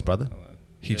volume on this, brother.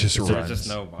 He just runs. There's just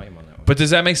no volume on that one. But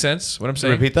does that make sense? What I'm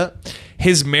saying? Repeat that.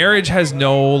 His marriage has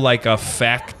no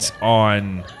effect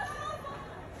on.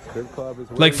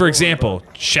 Like, for example,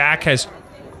 Shaq has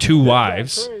 2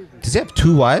 wives. Does he have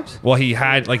 2 wives? Well, he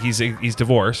had he's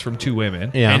divorced from 2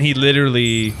 women. Yeah. And he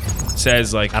literally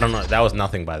says I don't know. That was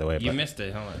nothing, by the way. You missed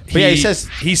it. Hold on. But yeah,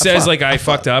 he says I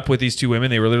fucked up with these 2 women.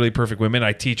 They were literally perfect women.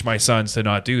 I teach my sons to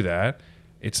not do that.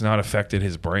 It's not affected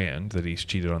his brand that he's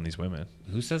cheated on these women.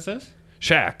 Who says this?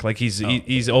 Shaq,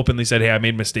 he's openly said, "Hey, I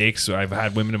made mistakes. So I've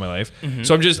had women in my life." Mm-hmm.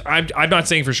 So I'm not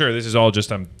saying for sure. This is all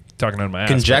just I'm talking out of my ass.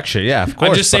 Conjecture, yeah, of course.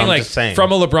 I'm just saying,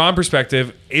 from a LeBron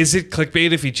perspective, is it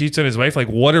clickbait if he cheats on his wife? Like,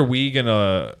 what are we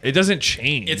gonna? It doesn't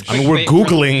change. We're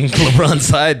googling LeBron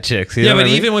side chicks. Yeah, but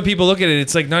even when people look at it,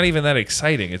 it's not even that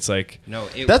exciting. It's like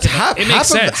that's half. It makes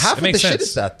sense. Half of the sense. Shit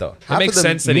is that though. It makes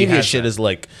sense that he has shit that. Is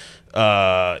like,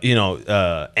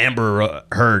 Amber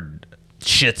Heard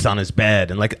shits on his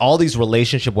bed and all these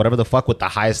relationship, whatever the fuck, with the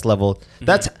highest level.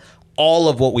 That's all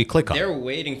of what we click on. They're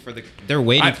waiting for the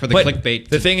clickbait.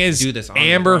 The thing is, do this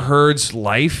Amber Heard's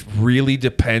life really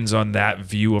depends on that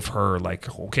view of her.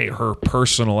 Her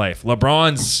personal life.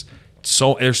 LeBron's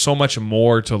there's so much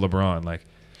more to LeBron.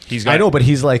 I know, but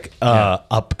he's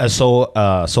a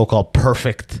so-called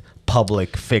perfect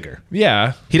public figure.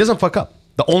 Yeah, he doesn't fuck up.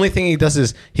 The only thing he does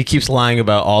is he keeps lying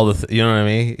about all the, you know what I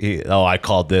mean? I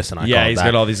called this and I called that. He's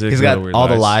got all these. He's got all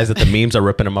the lies that the memes are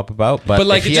ripping him up about. But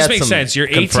it just makes sense. You're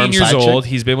 18 years old.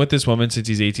 He's been with this woman since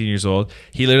he's 18 years old.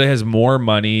 He literally has more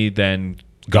money than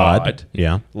God.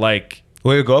 Yeah. Wait,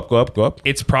 go up.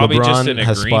 It's probably LeBron just an agreement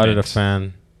has spotted a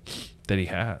fan that he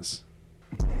has.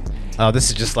 Oh,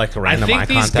 this is just a random eye contact. I think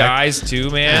these guys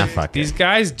too, man. These it.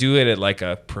 guys do it at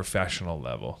a professional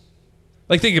level.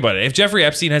 Think about it. If Jeffrey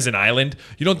Epstein has an island,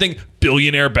 you don't think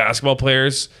billionaire basketball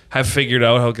players have figured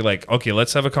out how okay,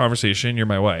 let's have a conversation. You're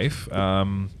my wife.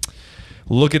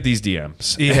 Look at these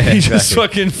DMs. Yeah, exactly. Just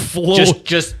fucking flow.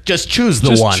 Just choose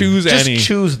the one. Just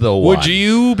choose the one. Would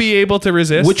you be able to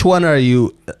resist? Which one are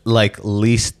you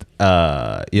least? You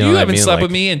haven't slept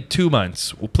with me in 2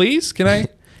 months. Well, please, can I?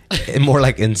 More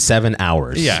in 7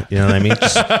 hours. Yeah. You know what I mean?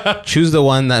 Just choose the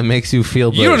one that makes you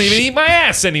feel. You don't even eat my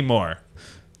ass anymore.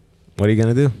 What are you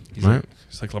gonna do? He's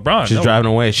like LeBron. She's driving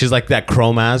away. She's like that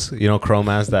Chromaz. You know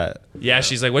Chromaz that. Yeah,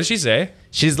 she's like, what did she say?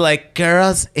 She's like,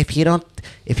 girls, if you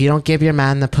don't give your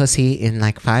man the pussy in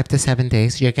like 5 to 7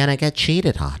 days, you're gonna get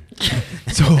cheated on.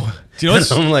 So do you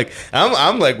know what?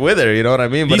 I'm like with her, you know what I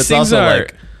mean? But These it's things also are-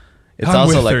 like it's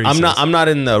also like her, he says. I'm not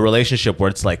in the relationship where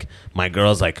it's like my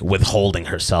girl's like withholding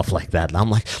herself like that. And I'm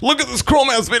like, look at this Chrome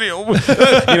ass video. You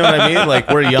know what I mean? Like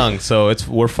we're young, so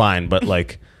we're fine. But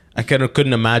like I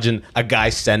couldn't imagine a guy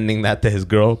sending that to his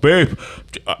girl. Babe,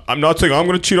 I'm not saying I'm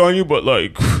gonna cheat on you, but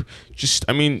like just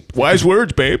wise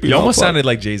words, babe. You almost sounded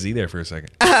like Jay-Z there for a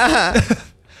second.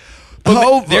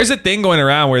 But there's a thing going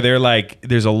around where they're like,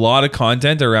 there's a lot of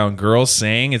content around girls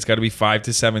saying it's got to be 5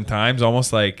 to 7 times,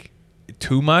 almost like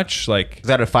too much. Like, is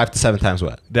that a 5 to 7 times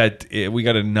what? We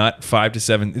got a nut 5 to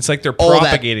 7. It's like they're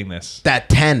propagating this. That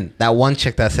 10. That one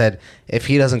chick that said if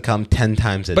he doesn't come 10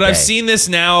 times a day. But I've seen this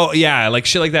now. Yeah, like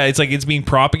shit like that. It's like it's being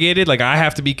propagated. Like I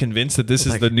have to be convinced that this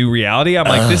is the new reality. I'm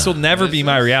like, this will never be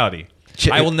my reality.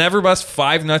 I will never bust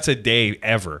 5 nuts a day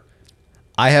ever.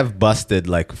 I have busted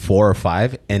like 4 or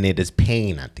 5, and it is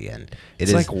pain at the end.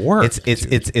 It's like work.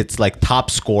 It's like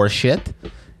top score shit.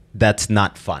 That's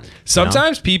not fun.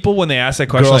 Sometimes people, when they ask that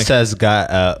question, girl says,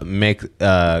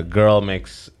 girl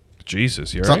makes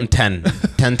Jesus, you're something right.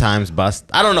 10 times bust.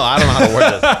 I don't know how to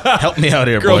word this. Help me out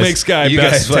here, Girl boys. makes guy you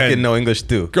best guys 10. fucking know English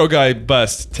too. Girl guy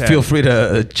bust 10. Feel free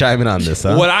to chime in on this.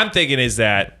 Huh? What I'm thinking is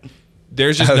that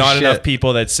there's just not enough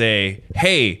people that say,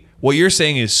 hey, what you're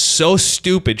saying is so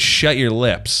stupid, shut your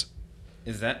lips.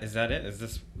 Is that it? Is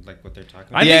this like what they're talking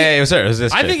about? Yeah, it was her. It was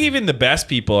this I chick. think even the best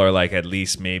people are like at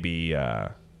least maybe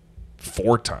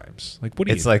 4 times. Like, what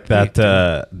do you? It's like that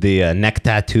the neck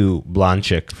tattoo blonde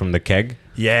chick from the keg.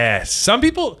 Yes, some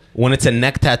people. When it's a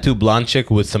neck tattoo blonde chick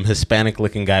with some Hispanic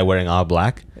looking guy wearing all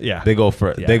black, Yeah, they go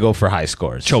for high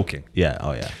scores. Choking. Yeah.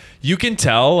 Oh yeah. You can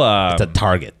tell. It's a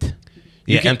target.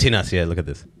 Yeah. Empty nuts. Yeah. Look at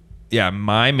this. Yeah,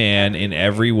 my man in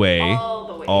every way,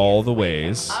 all the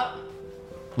ways.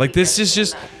 Like this is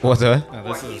just. What's that?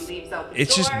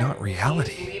 It's just not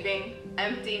reality. Leaving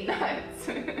empty nuts.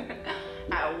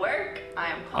 At work,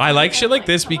 I like shit like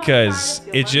this because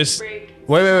it just.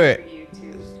 Wait.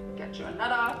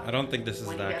 I don't think this is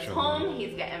the actual. Home,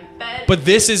 he's getting fed. But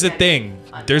this is the thing.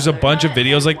 There's a bunch of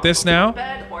videos like this now,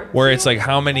 where it's like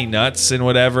how many nuts and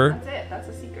whatever. That's it. That's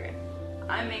a secret.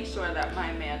 I make sure that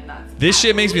my man nuts. This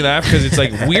shit makes me laugh because it's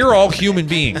like we're all human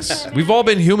beings. We've all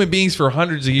been human beings for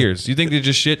hundreds of years. You think that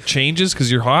just shit changes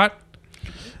because you're hot?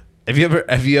 Have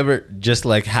you ever just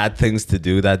like had things to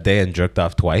do that day and jerked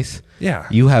off twice? Yeah.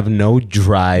 You have no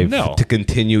drive No. to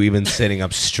continue even sitting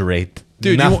up straight.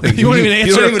 Dude, Nothing. you won't even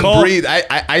answer You don't a even call. breathe.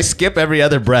 I skip every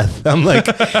other breath. I'm like,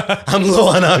 I'm low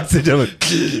on oxygen. I'm like,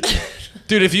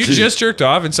 Dude, if you just jerked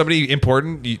off and somebody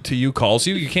important to you calls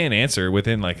you, you can't answer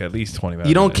within like at least 20 minutes.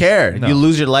 you don't care. No. You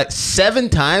lose your life 7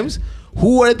 times.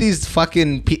 Who are these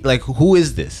fucking like? Who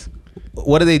is this?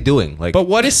 What are they doing? Like, But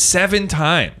what is 7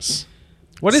 times?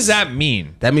 What does that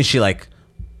mean? that means she like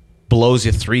blows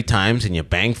you 3 times and you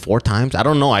bang 4 times. I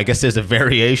don't know. I guess there's a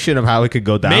variation of how it could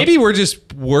go down. Maybe we're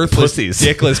just worthless, Pussies.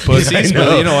 dickless pussies. Yeah, I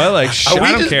know. But you know what? Like, Are we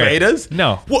I don't just care. betas?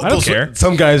 No, What, I don't those- care.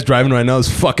 Some guys driving right now is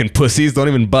fucking pussies. Don't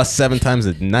even bust 7 times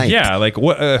a night. Yeah, like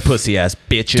what? Pussy ass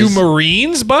bitches. Do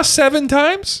Marines bust 7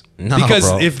 times? No, because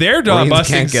bro. if they're not Marines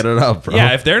busting, can't get it up, bro.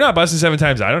 Yeah, if they're not busting 7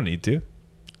 times, I don't need to.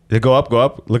 They go up.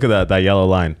 Look at that yellow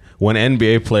line. When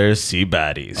NBA players see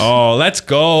baddies. Oh, let's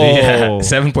go. Yeah,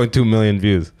 7.2 million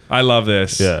views. I love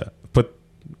this. Yeah.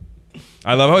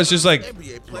 I love how it's just like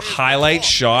highlight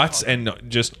shots and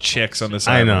just chicks on the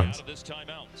side. I know.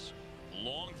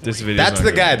 This video. That's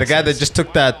the guy that just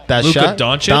took that Luka shot.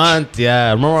 Doncic? Yeah.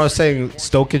 Remember I was saying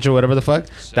Stokic or whatever the fuck?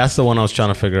 That's the one I was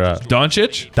trying to figure out.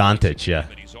 Doncic? Doncic, yeah.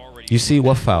 You see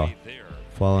what foul?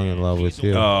 Falling in love with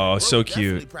you. Oh, so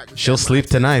cute. She'll sleep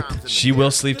tonight. She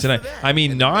will sleep tonight. I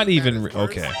mean, not even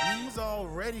okay.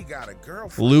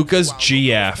 Luka's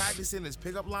GF.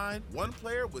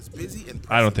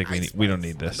 I don't think we don't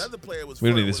need this. We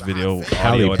don't need this video.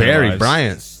 Halle Berry,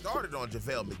 Bryant. Let's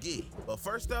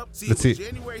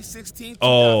see.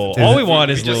 Oh, all we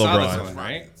want is We just Lil saw this LeBron. one,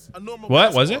 right?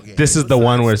 What was it? This is the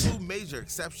one where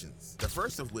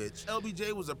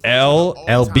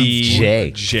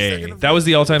LBJ. That was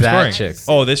the all-time That scoring. chick.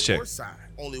 Oh, this chick.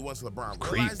 Only once LeBron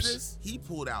Creeps. this, he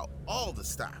pulled out all the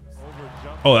stops.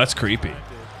 Oh, that's creepy.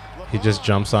 He just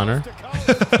jumps on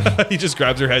her. He just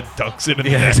grabs her head, dunks it in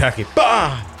the Yeah, net. exactly.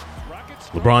 Bah!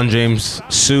 LeBron James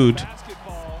sued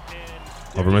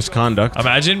over misconduct.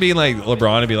 Imagine being like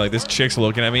LeBron and be like, this chick's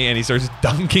looking at me, and he starts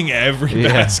dunking every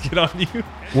Yeah. basket on you.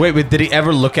 Wait, but did he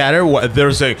ever look at her? What,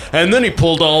 they're saying, and then he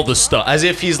pulled all the stuff, as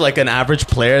if he's like an average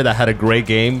player that had a great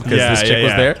game because this chick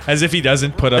was there. As if he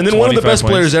doesn't put up. And then one of the 25 best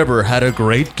points. players ever had a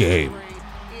great game.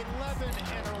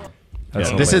 That's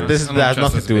This hilarious. has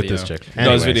nothing to do with this chick. No,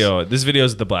 Anyways. this video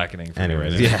is the Blackening.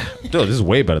 Anyways, right yeah, dude, this is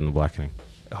way better than the Blackening.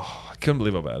 Oh, I couldn't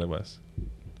believe how bad it was.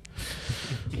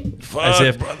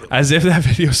 As if that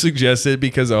video suggested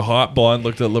because a hot blonde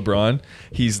looked at LeBron,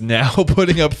 he's now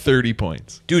putting up 30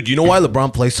 points. Dude, you know why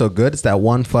LeBron plays so good? It's that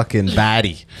one fucking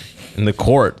baddie in the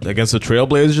court against the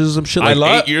Trailblazers or some shit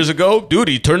 8 years ago. Dude,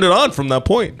 he turned it on from that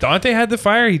point. Dante had the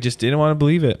fire. He just didn't want to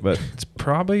believe it, but it's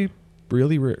probably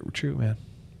really true, man.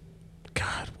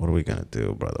 God, what are we gonna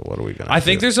do, brother? What are we gonna? I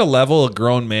think there's a level of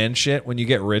grown man shit when you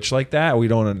get rich like that we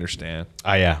don't understand.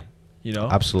 Oh yeah, You know,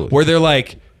 absolutely. Where they're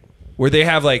like, where they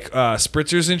have like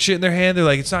spritzers and shit in their hand. They're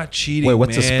like, it's not cheating. Wait,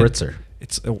 what's man. a spritzer?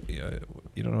 It's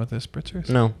you don't know what the spritzer is?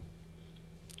 No.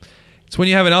 It's when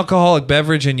you have an alcoholic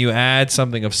beverage and you add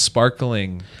something of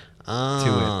sparkling to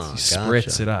Ah, it. You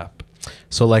spritz it up.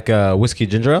 So like a whiskey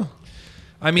ginger ale?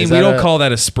 I mean, Is we that don't a- call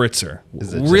that a spritzer.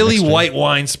 Is it just a Really mixture? white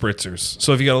wine spritzers.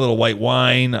 So if you got a little white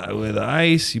wine with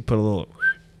ice, you put a little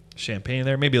champagne in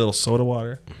there, maybe a little soda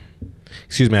water.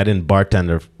 Excuse me, I didn't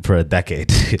bartender for a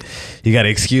decade. You got to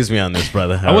excuse me on this,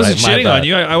 brother. I wasn't All right, my shitting bad. on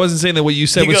you. I wasn't saying that what you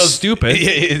said He was goes, stupid.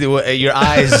 Your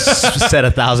eyes said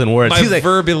 1,000 words. My He's like,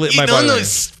 verbally- "You my don't body know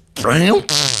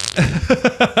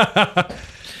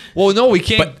Well, no, we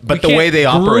can't. But we the way can't they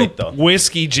operate, group though.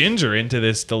 whiskey ginger into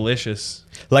this delicious.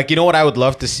 Like, you know what I would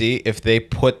love to see if they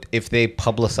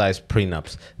publicize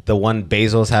prenups. The one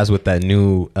Bezos has with that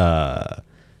new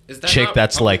Is that chick not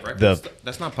that's public like records? the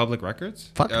That's not public records.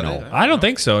 Fuck Are no. they? I don't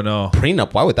think so. No,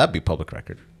 prenup. Why would that be public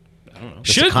record?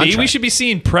 should be. We contract. should be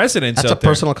seeing presidents. That's a out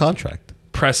there. personal contract.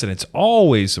 Precedents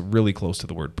always really close to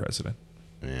the word president.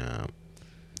 Yeah.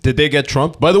 Did they get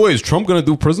Trump? By the way, is Trump gonna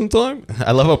do prison time?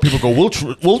 I love how people go,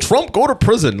 will Trump go to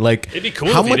prison? Like, It'd be cool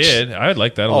if he did. I would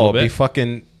like that a Oh, little it'd be bit.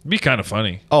 fucking. It'd be kind of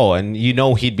funny. Oh, and you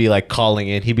know he'd be like calling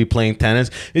it. He'd be playing tennis.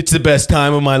 It's the best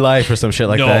time of my life or some shit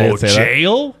like that. No He'd say that.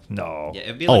 jail? No. Yeah,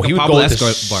 it'd be Oh, like he a would Pablo go into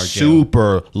Escobar jail.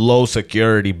 super low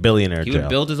security billionaire He jail. would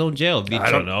build his own jail. It'd be I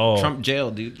Trump, don't know. Trump jail,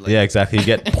 dude. Like, Yeah, exactly. You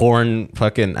get porn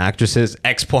fucking actresses,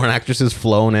 ex-porn actresses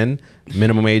flown in,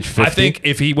 minimum age 50. I think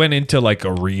if he went into like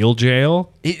a real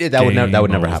jail, that would never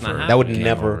over. happen. not That would happening.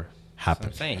 never That's happen.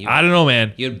 what I'm saying. I don't know,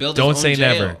 man. He would build his Don't own say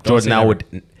jail. never. Don't Jordan, say now never.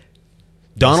 would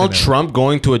Donald never. Trump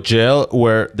going to a jail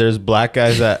where there's black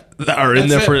guys that are in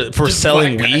there That's for it. Just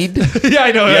selling black weed? Yeah,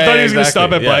 I know. I Yeah, thought he was going to exactly.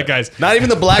 stop at Yeah. black guys. Not even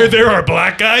the black. There are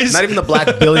black guys. Not even the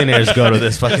black billionaires go to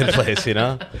this fucking place. You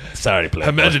know. Sorry, Playboy.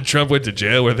 Imagine Trump went to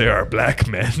jail where there are black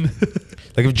men.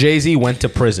 Like if Jay-Z went to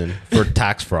prison for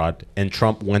tax fraud and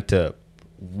Trump went to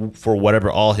for whatever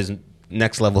all his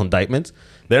next level indictments,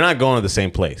 they're not going to the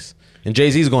same place. And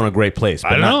Jay-Z's going to a great place,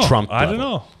 but I don't not know. Trump. I don't level.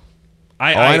 know.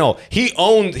 I know. He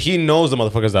knows the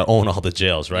motherfuckers that own all the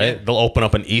jails, right? Yeah. They'll open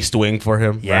up an east wing for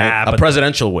him. Yeah, right? A but-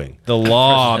 presidential wing. The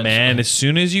law, man. As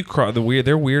soon as you cross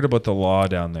they're weird about the law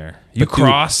down there. You But dude-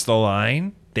 cross the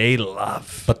line, they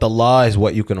love. But the law is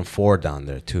what you can afford down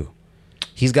there too.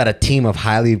 He's got a team of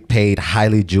highly paid,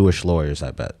 highly Jewish lawyers,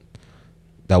 I bet,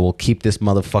 that will keep this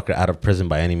motherfucker out of prison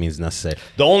by any means necessary.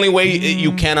 The only way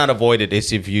you cannot avoid it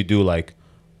is if you do like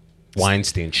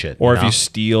Weinstein shit. Or you if know? you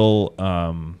steal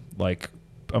like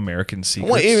American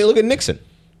secrets. Well, even look at Nixon.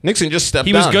 Nixon just stepped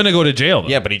He down. was going to go to jail, though.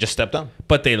 Yeah, but he just stepped down.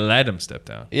 But they let him step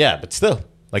down. Yeah, but still.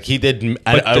 Like he did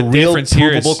But a the real difference here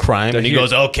is provable crime and he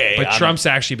goes, okay. But I'm- Trump's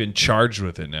actually been charged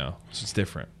with it now. So it's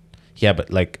different. Yeah,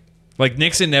 but like Like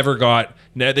Nixon never got.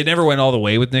 They never went all the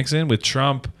way with Nixon. With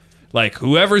Trump, like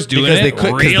whoever's doing Because they it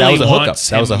could- 'cause really that was a hookup. wants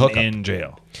That was a him hookup. in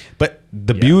jail. But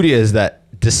the beauty is that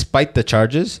despite the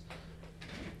charges,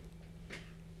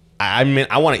 I mean,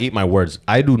 I want to eat my words.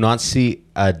 I do not see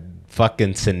a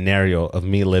fucking scenario of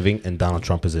me living and Donald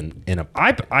Trump is in a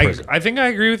prison. I think I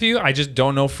agree with you. I just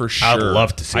don't know for sure. I'd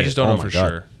love to see I just it. don't Oh know my for God.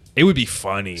 sure. It would be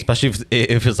funny. Especially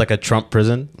if it's like a Trump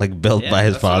prison, like built Yeah, by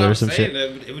his that's what father I'm or some saying.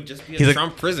 shit. It would just be He's a like-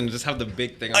 Trump prison. Just have the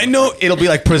big thing. On I the know front. it'll be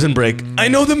like Prison Break. I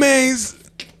know the maze.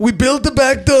 We built the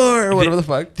back door or whatever the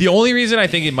fuck. The only reason I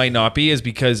think it might not be is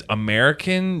because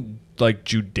American like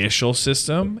judicial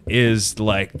system is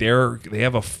like they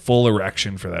have a full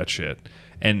erection for that shit,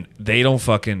 and they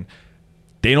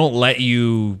don't let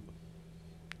you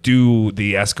do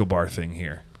the Escobar thing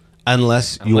here.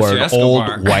 Unless you Unless are you're an old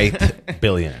Escobar. white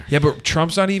billionaire. Yeah, but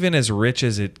Trump's not even as rich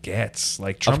as it gets.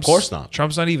 Like, Trump's, course not.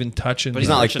 Trump's not even touching. But He's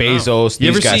not like rich enough. Bezos.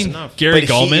 You these ever guys. seen Gary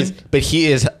Gulman? But he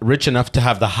is rich enough to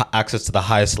have the access to the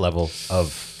highest level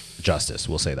of justice.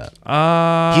 We'll say that.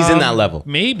 He's in that level.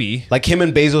 Maybe. Like him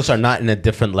and Bezos are not in a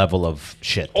different level of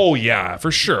shit. Oh yeah,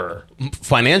 for sure.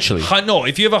 Financially. No,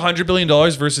 if you have $100 billion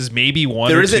versus maybe one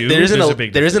There or isn't, two, there isn't there's a, a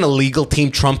big there isn't a legal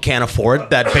team Trump can't afford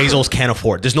that Bezos can't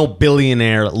afford. There's no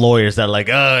billionaire lawyers that are like,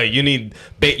 you need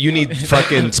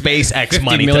fucking SpaceX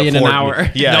money million to an afford hour.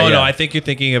 me. Yeah, No, I think you're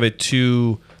thinking of it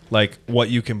too, like what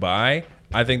you can buy.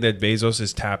 I think that Bezos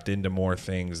is tapped into more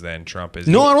things than Trump is.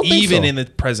 No, I don't think even so. in the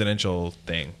presidential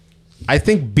thing. I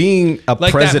think being a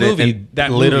Like president that movie, and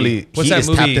that literally movie. What's he that is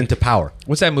movie? tapped into power.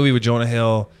 What's that movie with Jonah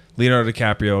Hill, Leonardo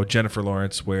DiCaprio, Jennifer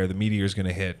Lawrence, where the meteor is going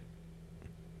to hit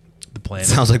the planet?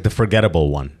 Sounds like the forgettable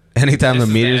one. Anytime the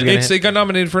meteor's gonna hit, It got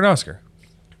nominated for an Oscar.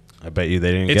 I bet you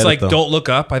they didn't It's get like it though. Don't Look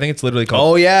Up. I think it's literally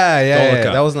called. Oh yeah, Don't Look yeah.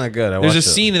 Up. That was not good. There's a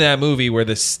scene in that movie where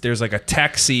there's like a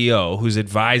tech CEO who's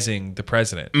advising the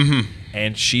president,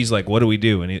 and she's like, "What do we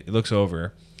do?" And he looks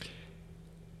over.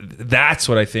 That's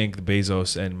what I think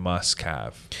Bezos and Musk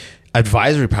have.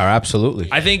 Advisory power, absolutely.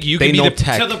 I think you They can be know the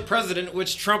tech. To the president,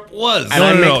 which Trump was. And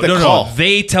I make the call.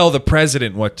 They tell the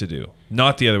president what to do,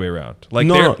 not the other way around. Like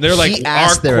No, they're like he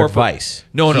asked their corporate- advice.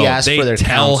 No, He asked they for their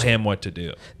tell counsel. him what to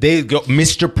do. They go,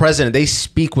 Mr. President. They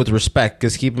speak with respect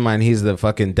because keep in mind he's the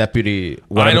fucking deputy,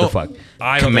 whatever the don't- fuck,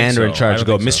 I don't commander think in so. I charge. don't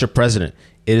Go, think so. Mr. President.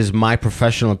 It is my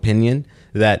professional opinion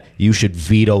that you should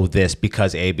veto this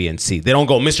because A, B, and C. They don't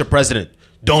go, Mr. President,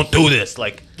 don't do this.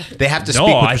 Like they have to speak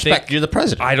with I respect. think You're the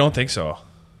president. I don't think so.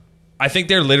 I think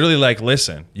they're literally like,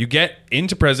 listen, you get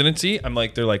into presidency.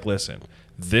 They're like, listen,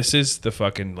 this is the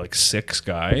fucking like 6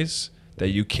 guys that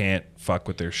you can't fuck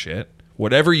with their shit.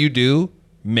 Whatever you do,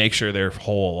 make sure they're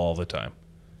whole all the time.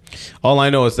 All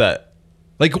I know is that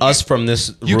Like us from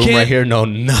this you room can't- right here know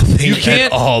nothing you can't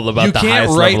at all about you the can't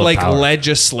highest write level like of power.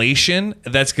 legislation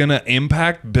that's gonna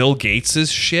impact Bill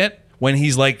Gates's shit when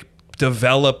he's like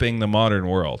developing the modern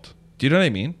world. Do you know what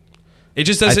I mean? It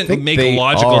just doesn't think make they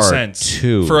logical are sense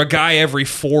too. for a guy every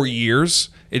 4 years.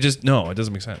 It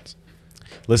doesn't make sense.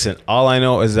 Listen, all I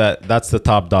know is that that's the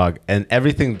top dog, and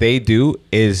everything they do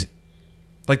is,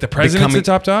 Like the president's Becoming- the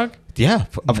top dog. yeah,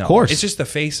 of No, course. it's just the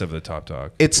face of the top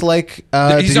dog. It's like He's do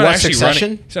not you watch actually Succession?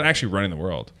 running. He's not actually running the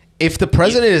world. If the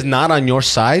president is not on your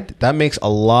side, that makes a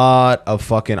lot of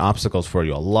fucking obstacles for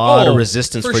you, a lot Oh, of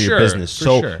resistance for for your sure, business. for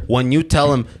So sure. when you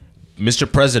tell him,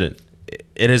 Mr. President,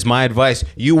 it is my advice,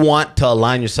 you want to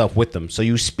align yourself with them. So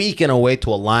you speak in a way to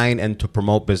align and to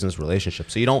promote business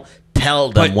relationships. So you don't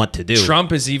tell them But what to do.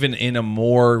 Trump is even in a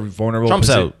more vulnerable Trump's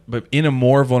position, out. but in a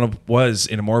more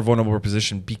vulnerable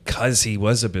position because he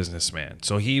was a businessman.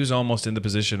 So he was almost in the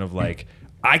position of like,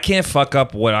 I can't fuck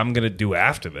up what I'm gonna do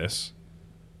after this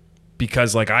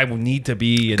because like I need to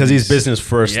be because he's business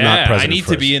first, not president I need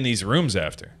first. to be in these rooms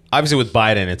after. Obviously, with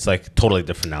Biden, it's like totally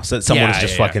different now. So someone's Yeah,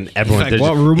 just yeah, fucking everyone. Like, they're what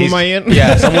just- room he's- am I in?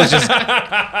 Yeah, someone's just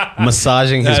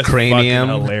massaging his That's cranium,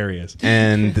 fucking hilarious.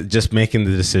 and just making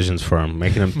the decisions for him,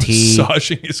 making him tea.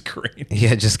 Massaging his cranium.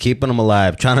 Yeah, just keeping him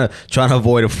alive, trying to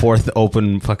avoid a 4th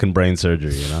open fucking brain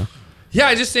surgery. You know. Yeah,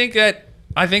 I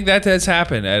think that has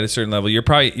happened at a certain level. You're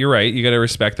right. You got to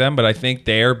respect them, but I think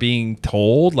they're being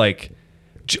told like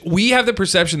we have the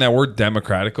perception that we're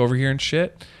democratic over here and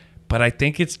shit, but I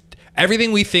think it's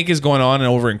everything we think is going on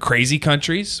over in crazy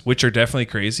countries, which are definitely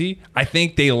crazy. I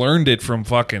think they learned it from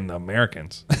fucking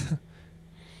Americans.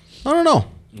 I don't know.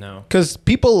 No. Because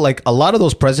people, like, a lot of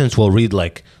those presidents will read,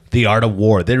 like, The Art of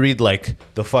War. They read, like,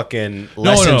 the fucking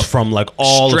lessons from, like,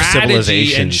 all of Strategy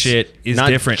civilization. and shit is Not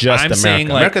different. just I'm America. saying,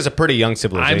 like- America's a pretty young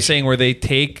civilization. I'm saying where they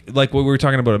take like what we were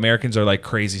talking about. Americans are like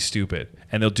crazy stupid,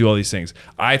 and they'll do all these things.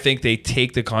 I think they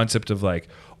take the concept of like,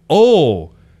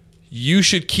 oh, you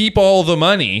should keep all the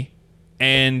money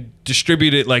and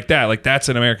distribute it like that. Like that's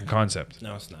an American concept.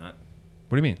 No, it's not.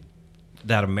 What do you mean?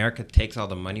 That America takes all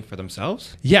the money for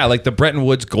themselves? Yeah, like the Bretton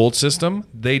Woods gold system.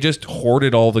 They just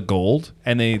hoarded all the gold,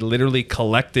 and they literally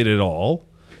collected it all,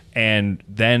 and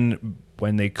then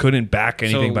when they couldn't back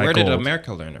anything So by where gold, did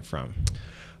America learn it from?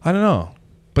 I don't know.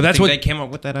 But that's Think what they came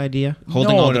up with that idea?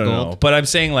 Holding all the gold? No. But I'm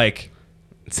saying like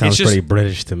it sounds it's just- pretty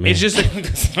British to me. it's just a,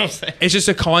 That's what I'm saying. it's just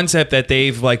a concept that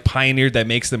they've like pioneered that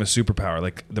makes them a superpower.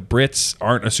 Like the Brits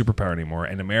aren't a superpower anymore,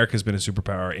 and America's been a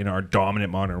superpower in our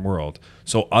dominant modern world.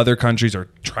 So other countries are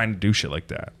trying to do shit like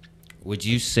that. Would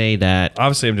you say that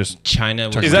Obviously, I'm just China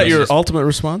was... Is that your just- ultimate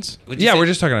response? would you yeah, say- we're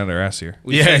just talking out our ass here.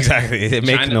 would you say exactly. Make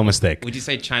China- no mistake. Would you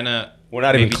say China... We're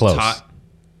not even maybe close. taught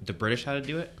the British how to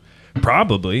do it?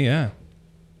 Probably, yeah.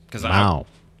 Because Wow.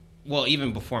 Well,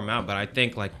 even before Mao, but I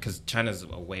think like because China's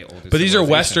a way older. But these are civilization.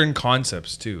 Western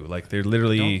concepts too. Like they're I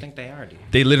literally. don't think they are, dude.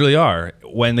 They literally are.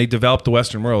 When they developed the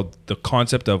Western world, the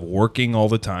concept of working all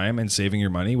the time and saving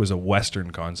your money was a Western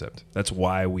concept. That's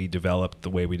why we developed the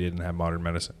way we did and have modern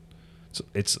medicine. So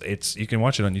it's you can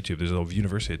watch it on YouTube. There's a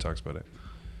university that talks about it.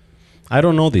 I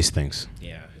don't know these things.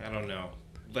 Yeah, I don't know.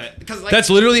 But because like, That's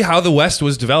literally how the West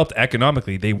was developed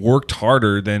economically. They worked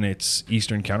harder than its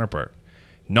Eastern counterpart.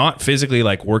 Not physically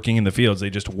like working in the fields. They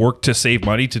just worked to save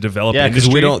money to develop because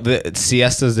industry. the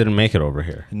siestas didn't make it over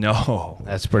here. No.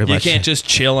 That's pretty much You can't just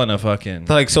chill on a fucking...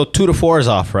 They're like, so 2 to 4 is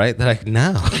off, right? They're like,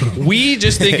 no. We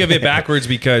just think of it backwards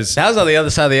because That was on the other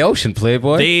side of the ocean,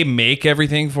 Playboy. they make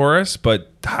everything for us, but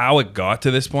how it got to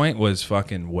this point was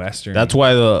fucking Western. That's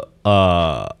why the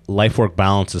life-work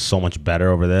balance is so much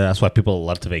better over there. That's why people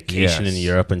love to vacation in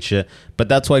Europe and shit. But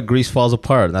that's why Greece falls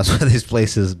apart. That's why these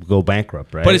places go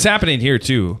bankrupt, right? But it's happening here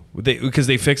too, because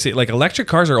they fix it. Like electric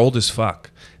cars are old as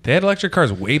fuck. They had electric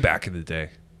cars way back in the day.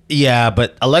 Yeah,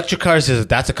 but electric cars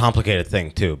that's a complicated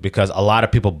thing too, because a lot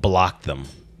of people block them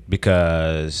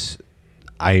because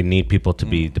I need people to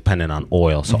be dependent on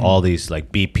oil. So all these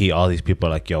like BP, all these people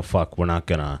are like, yo, fuck, we're not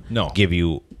gonna help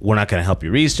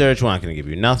you research. We're not gonna give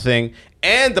you nothing.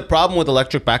 And the problem with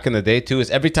electric back in the day too is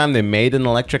every time they made an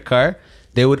electric car,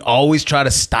 they would always try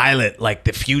to style it like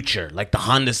the future, like the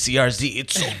Honda CRZ.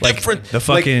 It's so different. The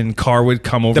fucking car would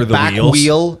come over the back wheels.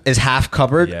 wheel is half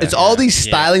covered. Yeah. It's all these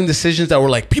styling decisions that were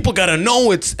like, people gotta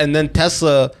know it's. And then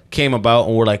Tesla came about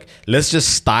and we're like, let's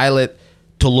just style it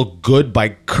to look good by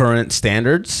current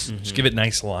standards. Just give it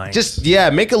nice lines. Just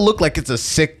make it look like it's a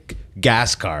sick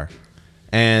gas car.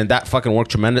 And that fucking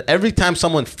worked tremendous. Every time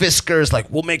someone Fiskers like,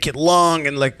 we'll make it long,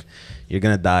 and like, you're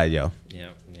gonna die, yo. yeah.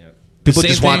 People Same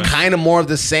just thing. want kind of more of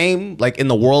the same, like in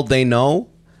the world they know.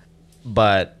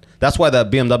 But that's why the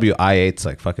BMW i8's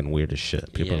like fucking weird as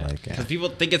shit. People are like, because people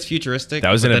think it's futuristic.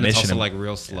 That was but an then it's admission. also like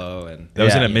real slow and that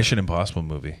was in a Yeah. Mission Impossible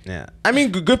movie. yeah. I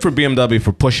mean, good for BMW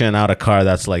for pushing out a car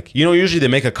that's like, usually they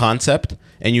make a concept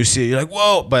and you see it, you're like,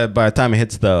 whoa. But by the time it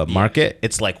hits the market,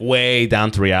 it's like way down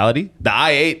to reality. The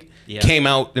i8 came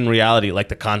out in reality like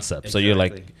the concept. So you're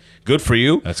like, Exactly. good for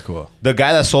you. That's cool. The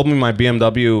guy that sold me my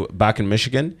BMW back in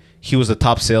Michigan, he was the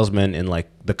top salesman in like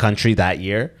the country that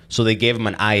year. So they gave him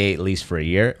an i8 lease for a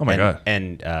year. Oh my God.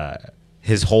 And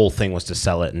his whole thing was to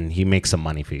sell it, and he makes some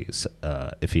money if he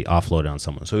offload it on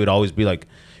someone. So he'd always be like,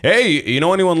 "Hey, you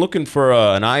know anyone looking for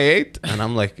an i8?" And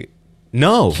I'm like,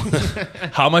 "No."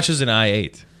 How much is an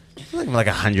i8? like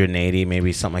 180,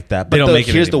 maybe something like that. But They don't make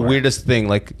it here's the anymore. weirdest thing,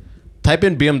 like. Type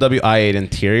in BMW i8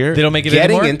 interior. They don't make it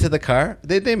Getting anymore? into the car,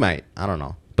 they might. I don't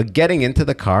know. But getting into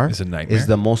the car It's a nightmare. is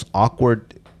the most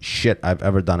awkward shit I've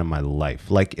ever done in my life.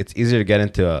 Like, it's easier to get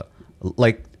into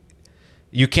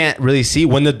you can't really see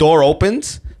when the door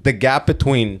opens, the gap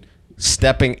between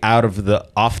stepping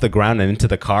off the ground and into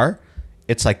the car,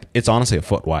 it's honestly a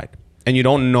foot wide. And you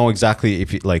don't know exactly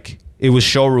if it was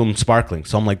showroom sparkling.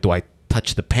 So I'm like, do I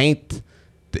touch the paint?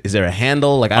 Is there a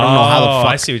handle? Like, I don't know how the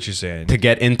fuck I see what you're saying. to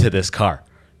get into this car.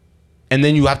 And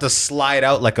then you have to slide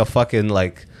out like a fucking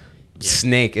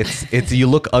snake. It's you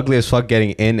look ugly as fuck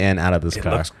getting in and out of this It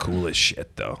car. looks cool as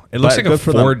shit though. It looks like a good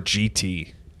for them. Ford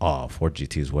GT. Oh, Ford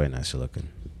GT is way nicer looking.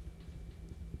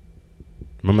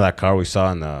 Remember that car we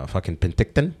saw in the fucking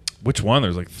Penticton? Which one?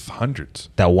 There's like hundreds.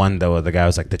 That one though, the guy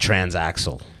was like the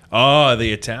transaxle. Oh,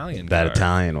 the Italian. That car.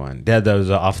 Italian one. Yeah, that was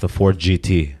off the Ford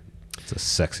GT. It's a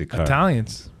sexy car.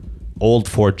 Italians. Old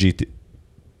Ford GT.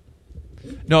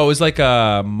 No, it was like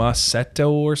a Masetto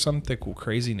or something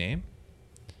crazy name.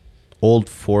 Old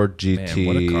Ford GT. Man,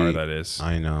 what a car that is.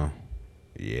 I know.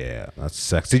 Yeah, that's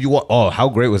sexy. Did you? Oh, how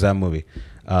great was that movie?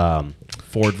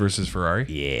 Ford versus Ferrari.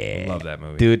 Yeah, Love that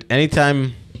movie. dude.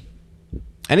 Anytime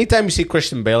you see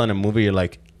Christian Bale in a movie, you're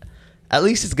like, at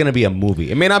least it's gonna be a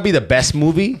movie. It may not be the best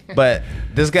movie, but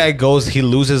this guy he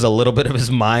loses a little bit of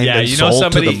his mind Yeah, and you know soul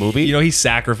somebody. to the movie. You know he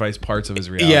sacrificed parts of his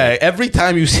reality. Yeah, every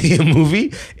time you see a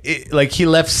movie, he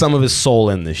left some of his soul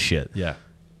in this shit. Yeah.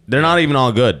 They're not even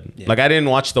all good. Like, I didn't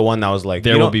watch the one that was like,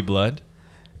 There Will Be Blood.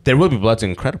 There Will Be Blood's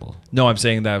incredible. No, I'm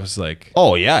saying that was like.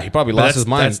 Oh yeah, he probably But lost his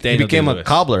mind. that's He Daniel became a Day-Lewis.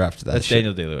 cobbler after that. That's shit.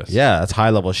 Daniel Day-Lewis. Yeah, that's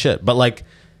high level shit. But like,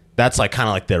 that's like kind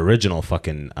of like the original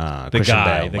fucking Christian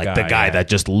guy, Bale, the the guy, guy yeah. that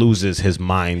just loses his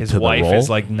mind His to the wife role. is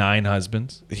like 9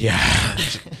 husbands. Yeah.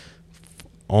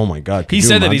 Oh my god. Could He you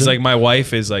said that he's imagine? like, my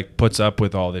wife is like puts up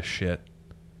with all this shit.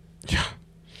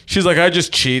 She's like, I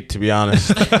just cheat, to be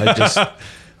honest.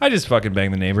 I just fucking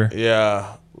bang the neighbor.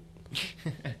 Yeah.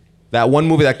 That one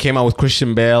movie that came out with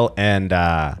Christian Bale and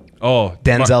Oh,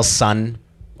 Denzel's son.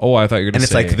 Oh, I thought you were gonna And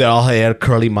it's say. like they all had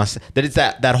curly mustache. That it's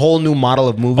that whole new model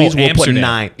of movies. Oh, We'll put Amsterdam.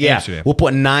 9. Yeah, Amsterdam. we'll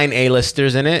put 9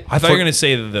 A-listers in it. I thought you were gonna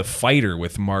say the fighter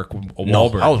with Mark Wahlberg. No,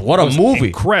 what a That was movie!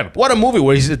 Incredible. What a movie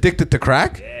where he's addicted to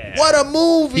crack. Yeah. What a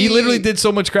movie! He literally did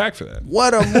so much crack for that.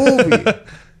 What a movie!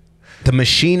 The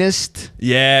Machinist.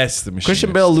 Yes, the machine.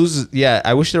 Christian Bale loses. Yeah,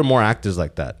 I wish there were more actors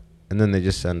like that. and then they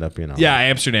just end up, Yeah,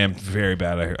 Amsterdam, very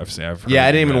bad. I've heard Yeah,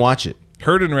 I didn't and even read. watch it.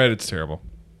 Heard and read it's terrible.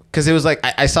 Because it was like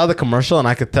I saw the commercial and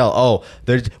I could tell.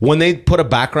 When they put a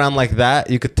background like that,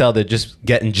 you could tell they're just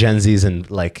getting Gen Zs and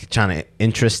like trying to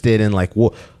interested in like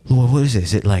what is it?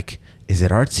 Is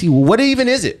it artsy? What even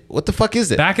is it? What the fuck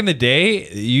is it? Back in the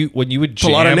day, when you would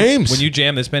jam, a lot of names. When you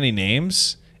jam this many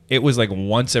names, it was like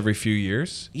once every few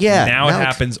years. Yeah, Now it now it's-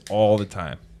 happens all the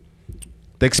time.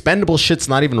 The expendable shit's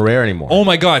not even rare anymore. Oh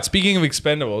my God! Speaking of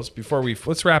Expendables,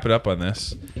 let's wrap it up on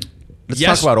this. Let's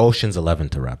talk about Ocean's 11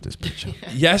 to wrap this bitch up.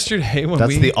 Yesterday when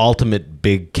That's the ultimate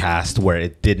big cast where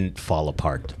it didn't fall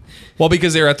apart. Well,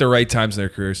 because they were at the right times in their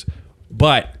careers.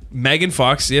 But Megan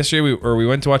Fox, yesterday we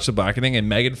went to watch The Blackening, and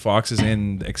Megan Fox is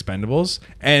in Expendables.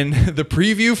 And the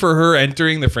preview for her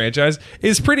entering the franchise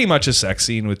is pretty much a sex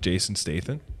scene with Jason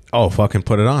Statham. Oh, fucking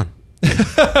put it on.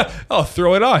 Oh,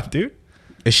 throw it on, dude.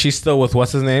 Is she still with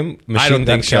what's his name? I don't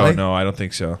think so. Kelly? No, I don't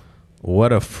think so.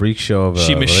 What a freak show of a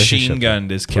She machine relationship.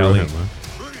 gunned is Kelly. Brilliant,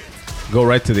 man. Go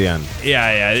right to the end.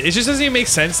 Yeah. It just doesn't even make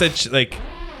sense that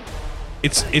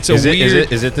it's a Is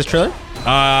weird. it this trailer?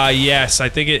 Yes, I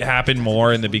think it happened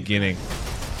more in the beginning.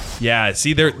 Yeah,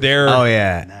 see, they're. Oh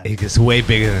yeah, he gets way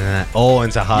bigger than that. Oh, and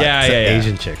it's a hot, Yeah.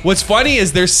 Asian chick. What's funny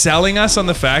is they're selling us on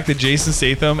the fact that Jason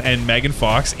Statham and Megan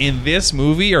Fox in this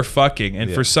movie are fucking,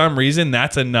 and for some reason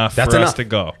that's enough for us to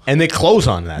go. And they close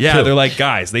on that. Yeah, too. they're like,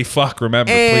 guys, they fuck.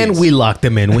 Remember, and please. we locked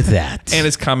them in with that. And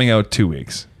it's coming out 2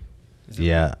 weeks.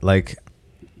 Yeah,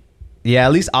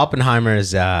 at least Oppenheimer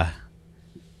is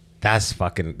that's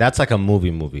like a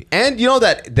movie. And you know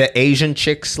that the Asian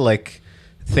chicks like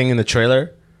thing in the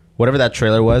trailer, whatever that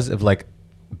trailer was of like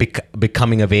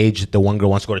becoming of age, the one girl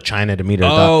wants to go to China to meet her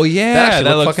Oh dog. yeah,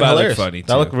 that looked looked fucking funny.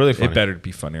 That looked really funny. It better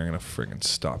be funny. I'm gonna friggin'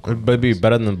 stop. It would be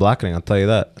better than Blackening, I'll tell you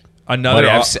that. Another.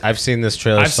 Buddy, I've seen this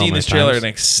trailer. I've so seen many this trailer times. an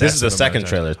excessive This is the amount of second times.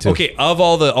 trailer too. Okay, of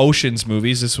all the Ocean's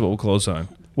movies, this is what we'll close on.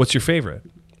 What's your favorite?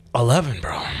 11,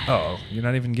 bro. Oh, you're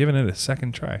not even giving it a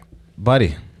second try.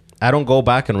 Buddy, I don't go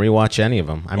back and rewatch any of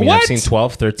them. I mean, What? I've seen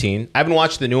 12, 13. I haven't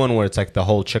watched the new one where it's like the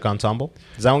whole chick ensemble.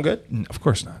 Is that one good? Of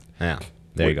course not. Yeah.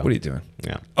 There you go. What are you doing?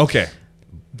 Yeah. Okay.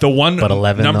 The one But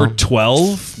 11 number though?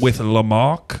 12 with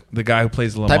Lamarck, the guy who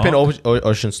plays Lamarck. Type in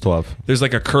Ocean's 12. There's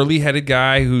like a curly-headed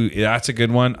guy who that's a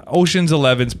good one. Ocean's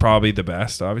 11's probably the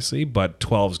best, obviously, but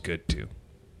 12's good too.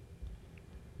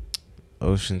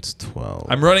 Ocean's 12.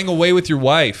 I'm running away with your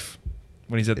wife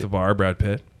when he's at the bar, Brad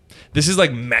Pitt. This is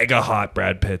like mega hot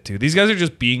Brad Pitt too. These guys are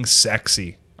just being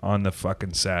sexy on the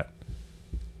fucking set.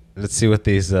 Let's see what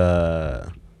these...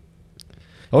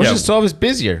 Ocean's 12 is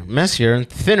busier, messier, and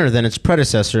thinner than its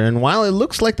predecessor. And while it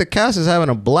looks like the cast is having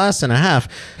a blast and a half,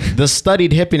 the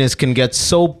studied hippiness can get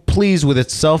so pleased with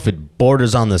itself it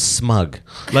borders on the smug.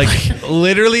 Like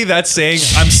literally, that's saying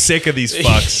I'm sick of these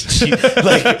fucks.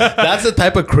 Like that's the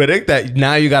type of critic that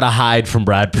now you gotta hide from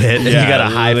Brad Pitt and Yeah, you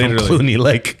gotta hide literally. from Clooney.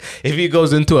 Like if he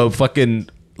goes into a fucking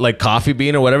like coffee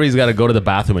bean or whatever, he's gotta go to the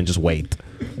bathroom and just wait.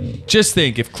 Just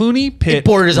think if Clooney, Pitt,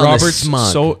 borders on the Robert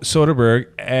smug. Soderbergh,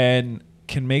 and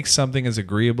can make something as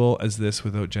agreeable as this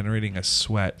without generating a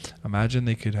sweat. Imagine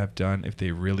they could have done if they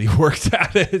really worked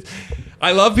at it.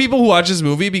 I love people who watch this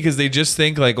movie because they just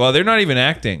think like, well, they're not even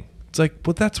acting. It's like,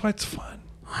 well, that's why it's fun.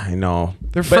 I know.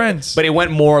 They're friends. But it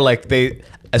went more like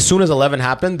as soon as 11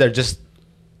 happened, they're just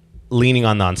leaning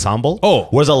on the ensemble. Oh.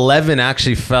 Whereas 11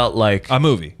 actually felt like A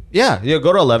movie. yeah,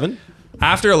 go to 11.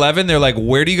 After 11, they're like,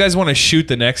 where do you guys want to shoot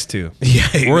the next two? Yeah,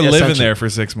 We're living essentially. there for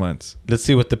 6 months. Let's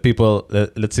see what the people.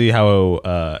 Let's see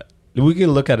how we can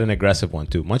look at an aggressive one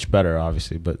too. Much better,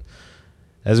 obviously. But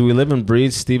as we live and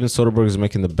breathe, Steven Soderbergh is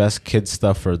making the best kid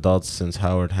stuff for adults since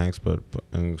Howard Hanks. But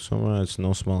in summary, it's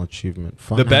no small achievement.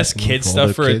 Fun The best happening kid all stuff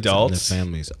the for kids and their adults.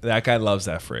 families. That guy loves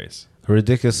that phrase. A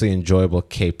ridiculously enjoyable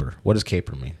caper. What does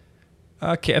caper mean?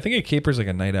 Okay, I think a caper's like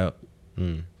a night out.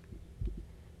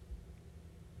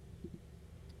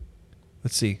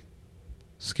 Let's see.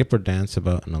 Skip or dance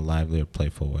about in a lively or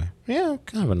playful way. Yeah,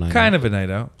 kind of a night. Kind out. of a night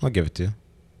out. I'll give it to you.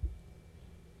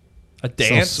 A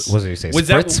dance? What did you say? Was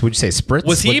Spritz? that- Would you say spritz?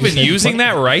 Was he What'd you even say? using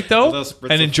that right though? Those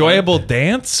spritz An are enjoyable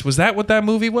dance? Was that what that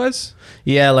movie was?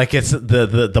 Yeah, like it's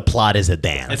the plot is a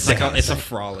dance. It's like it's a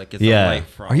frolic. It's Yeah. a light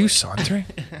frolic. Are you sauntering?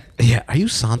 Yeah, are you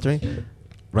sauntering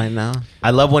right now? I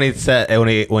love when he said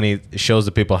when he shows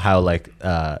the people how like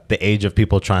the age of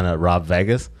people trying to rob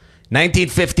Vegas.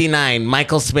 1959,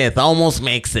 Michael Smith almost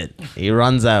makes it. He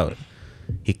runs out.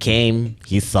 He came,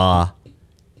 he saw.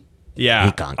 Yeah,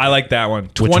 He conquered. I like that one.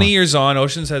 Which 20 one? years on,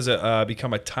 Oceans has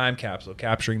become a time capsule,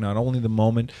 capturing not only the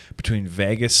moment between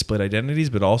Vegas split identities,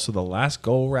 but also the last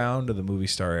go-round of the movie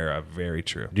star era. Very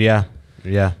true. Yeah.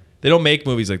 They don't make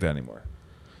movies like that anymore.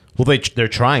 Well, they're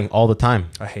trying all the time.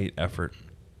 I hate effort.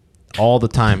 all the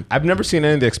time. I've never seen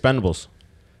any of the Expendables.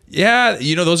 Yeah,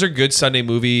 those are good Sundays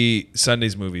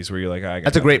movies where you're like,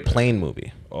 that's a great plane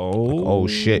movie. Oh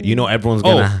shit! Everyone's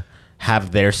gonna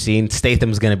have their scene.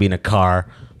 Statham's gonna be in a car.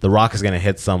 The Rock is gonna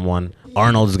hit someone.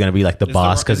 Arnold is gonna be like the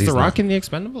boss because he's the Rock in the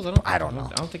Expendables. I don't know.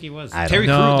 I don't think he was.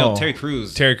 Terry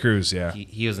Crews. Terry Crews. Yeah.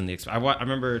 He was in the. I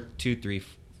remember 2, 3.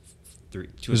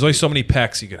 There's only so many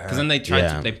pecs you could have. Because then they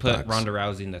they put Ronda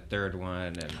Rousey in the third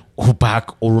one. And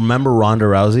remember Ronda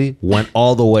Rousey went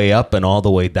all the way up and all the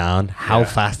way down. How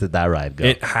fast did that ride go?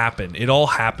 It happened. It all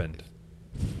happened.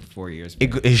 4 years.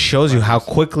 It shows you how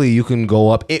quickly you can go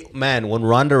up. When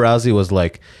Ronda Rousey was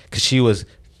like, because she was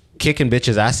kicking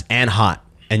bitches' ass and hot,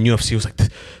 and UFC was like,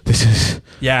 this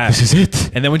is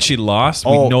it. And then when she lost,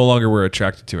 we no longer were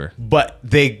attracted to her. But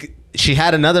she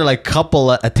had another like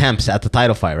couple attempts at the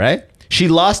title fight, right? She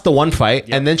lost the one fight,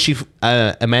 and then she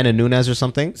Amanda Nunes or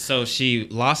something. So she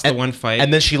lost the one fight,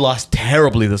 and then she lost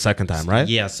terribly the second time, right?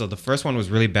 Yeah. So the first one was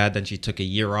really bad. Then she took a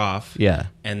year off. Yeah.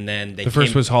 And then the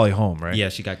first was Holly Holm, right? Yeah,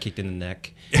 she got kicked in the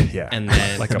neck. Yeah. And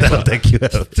then like that'll take you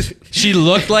out. She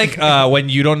looked like when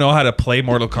you don't know how to play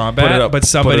Mortal Kombat, but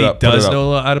somebody does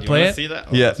know how to play it. See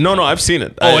that? Yeah. No, I've seen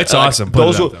it. Oh, it's awesome.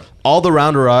 All the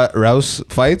Ronda Rousey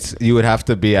fights, you would have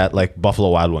to be at like Buffalo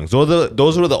Wild Wings.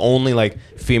 Those were the only like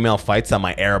female fights that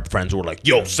my Arab friends were like,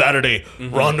 "Yo, Saturday,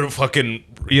 Ronda fucking,"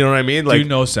 you know what I mean? Like,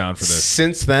 no sound for this.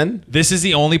 Since then, this is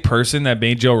the only person that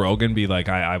made Joe Rogan be like,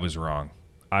 "I was wrong.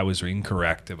 I was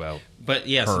incorrect about." But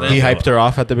yes, he hyped her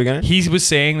off at the beginning. He was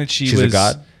saying that she's a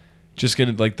god. Just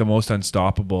gonna like the most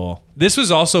unstoppable. This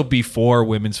was also before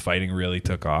women's fighting really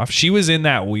took off. She was in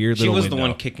that weird little window. She was the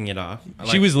one kicking it off.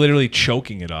 She was literally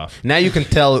choking it off. Now you can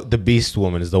tell the Beast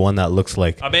Woman is the one that looks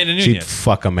like Amanda Nunes. She'd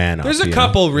fuck a man up. There's a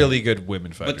couple really good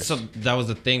women fighters. But so that was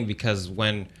the thing, because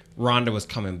when Ronda was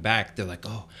coming back, they're like,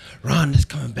 "Oh, Ronda's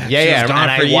coming back." Yeah, and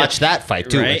I watched that fight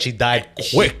too, and she died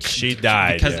quick. She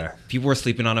died because people were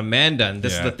sleeping on Amanda, and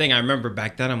this is the thing. I remember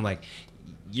back then, I'm like,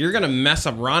 you're gonna mess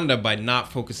up Ronda by not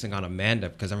focusing on Amanda,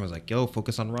 because everyone's like, "Yo,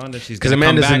 focus on Ronda." She's because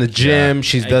Amanda's in the gym. Yeah.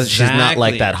 She's not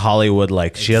like that Hollywood.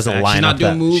 Like she doesn't line up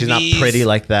that. She's not pretty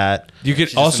like that. You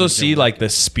could also see like the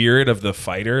spirit of the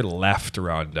fighter left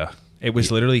Ronda. It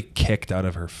was literally kicked out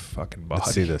of her fucking body.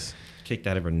 Let's see this. Kicked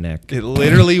out of her neck. It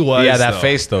literally was. Yeah, that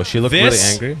face though. She looked really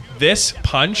angry. This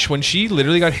punch, when she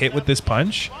literally got hit with this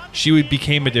punch, she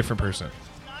became a different person.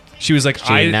 She was like,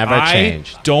 I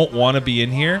don't want to be in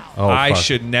here. Oh, I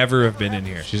should never have been in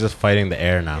here. She's just fighting the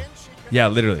air now. Yeah,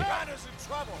 literally.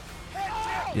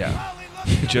 Yeah.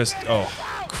 Just,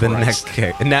 the neck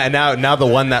kick. And now the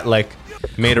one that like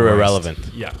made her irrelevant.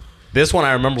 Yeah. This one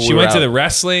I remember. She went to the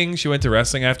wrestling. She went to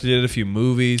wrestling after did a few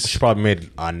movies. She probably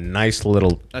made a nice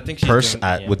little purse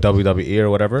with WWE or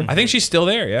whatever. I think she's still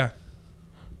there. Yeah.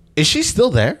 Is she still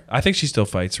there? I think she still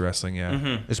fights wrestling. Yeah.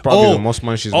 Mm-hmm. It's probably the most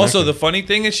money she's also making. The funny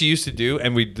thing that she used to do,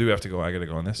 and we do have to go. I got to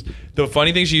go on this. The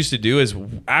funny thing she used to do is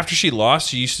after she lost,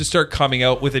 she used to start coming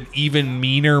out with an even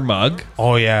meaner mug.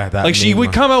 Oh yeah, that like she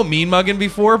would come out mean mugging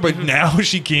before, but now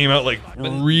she came out like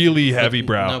really heavy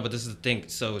brow. No, but this is the thing.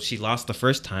 So she lost the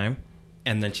first time,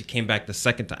 and then she came back the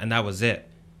second time, and that was it.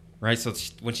 Right, so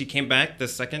when she came back the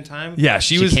second time,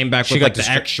 she came back with like the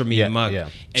extra mean mug. Yeah.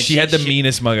 And she had the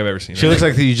meanest mug I've ever seen. She looks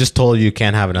like you just told her you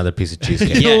can't have another piece of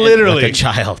cheesecake. Literally, like a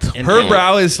child. Her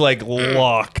brow is like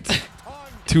locked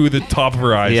to the top of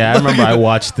her eyes. Yeah, I remember I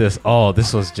watched this. Oh,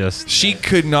 this was just. She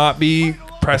could not be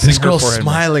pressing. This girl's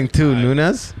smiling too,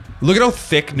 Nunes. Look at how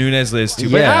thick Nunes is too.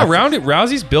 Yeah,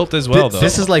 Rousey's built as well, though.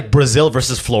 This is like Brazil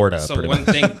versus Florida. So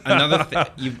another thing,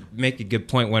 you make a good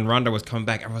point. When Ronda was coming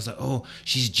back, everyone was like, "Oh,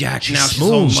 she's jacked now. She's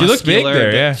so muscular. She looks big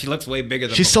there. Yeah, she looks way bigger.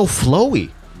 She's so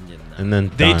flowy." And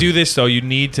then they do this though. You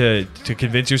need to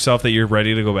convince yourself that you're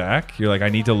ready to go back. You're like, I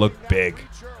need to look big.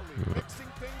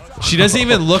 She doesn't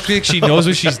even look like she knows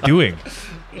what she's doing.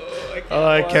 Oh,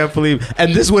 I can't believe.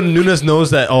 And this is when Nunes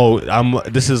knows that.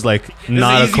 This is like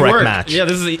not a correct match. Yeah,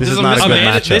 this is not a good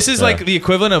match. This is like the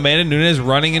equivalent of Amanda Nunes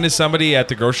running into somebody at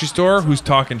the grocery store who's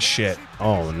talking shit.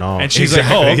 Oh no! And she's like,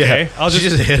 "Oh, okay, I'll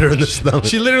just hit her in the stomach."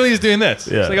 She literally is doing this.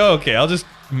 Yeah. It's like, "Oh, okay, I'll just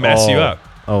mess you up."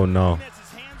 Oh no!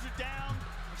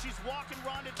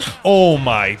 Oh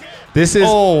my! This is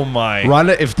my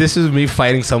Ronda. If this is me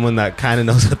fighting someone that kind of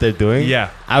knows what they're doing,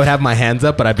 I would have my hands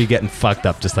up, but I'd be getting fucked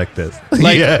up just like this.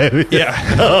 Like,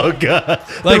 yeah. Oh god.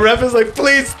 Like, the ref is like,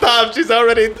 please stop. She's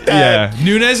already dead. Yeah.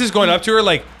 Nunes is going up to her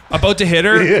like about to hit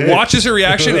her, watches her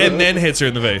reaction, and then hits her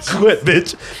in the face. Quit,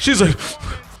 bitch. She's like,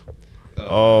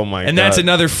 oh my god. And that's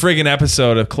another friggin'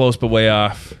 episode of Close But Way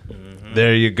Off. Mm-hmm.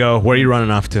 There you go. Where are you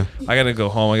running off to? I gotta go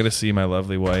home. I gotta see my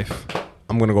lovely wife.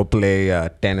 I'm gonna go play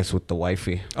tennis with the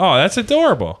wifey. Oh, that's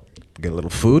adorable. get a little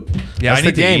food. Yeah, That's I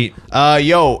need the game.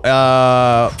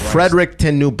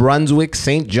 Fredericton, New Brunswick,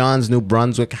 St. John's, New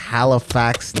Brunswick,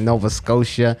 Halifax, Nova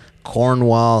Scotia,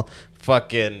 Cornwall,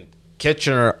 fucking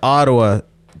Kitchener, Ottawa.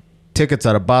 Tickets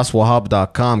at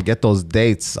abbaswahab.com. Get those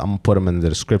dates. I'm gonna put them in the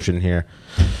description here.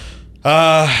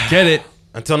 Get it.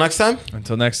 Until next time.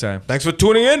 Until next time. Thanks for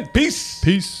tuning in. Peace.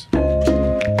 Peace.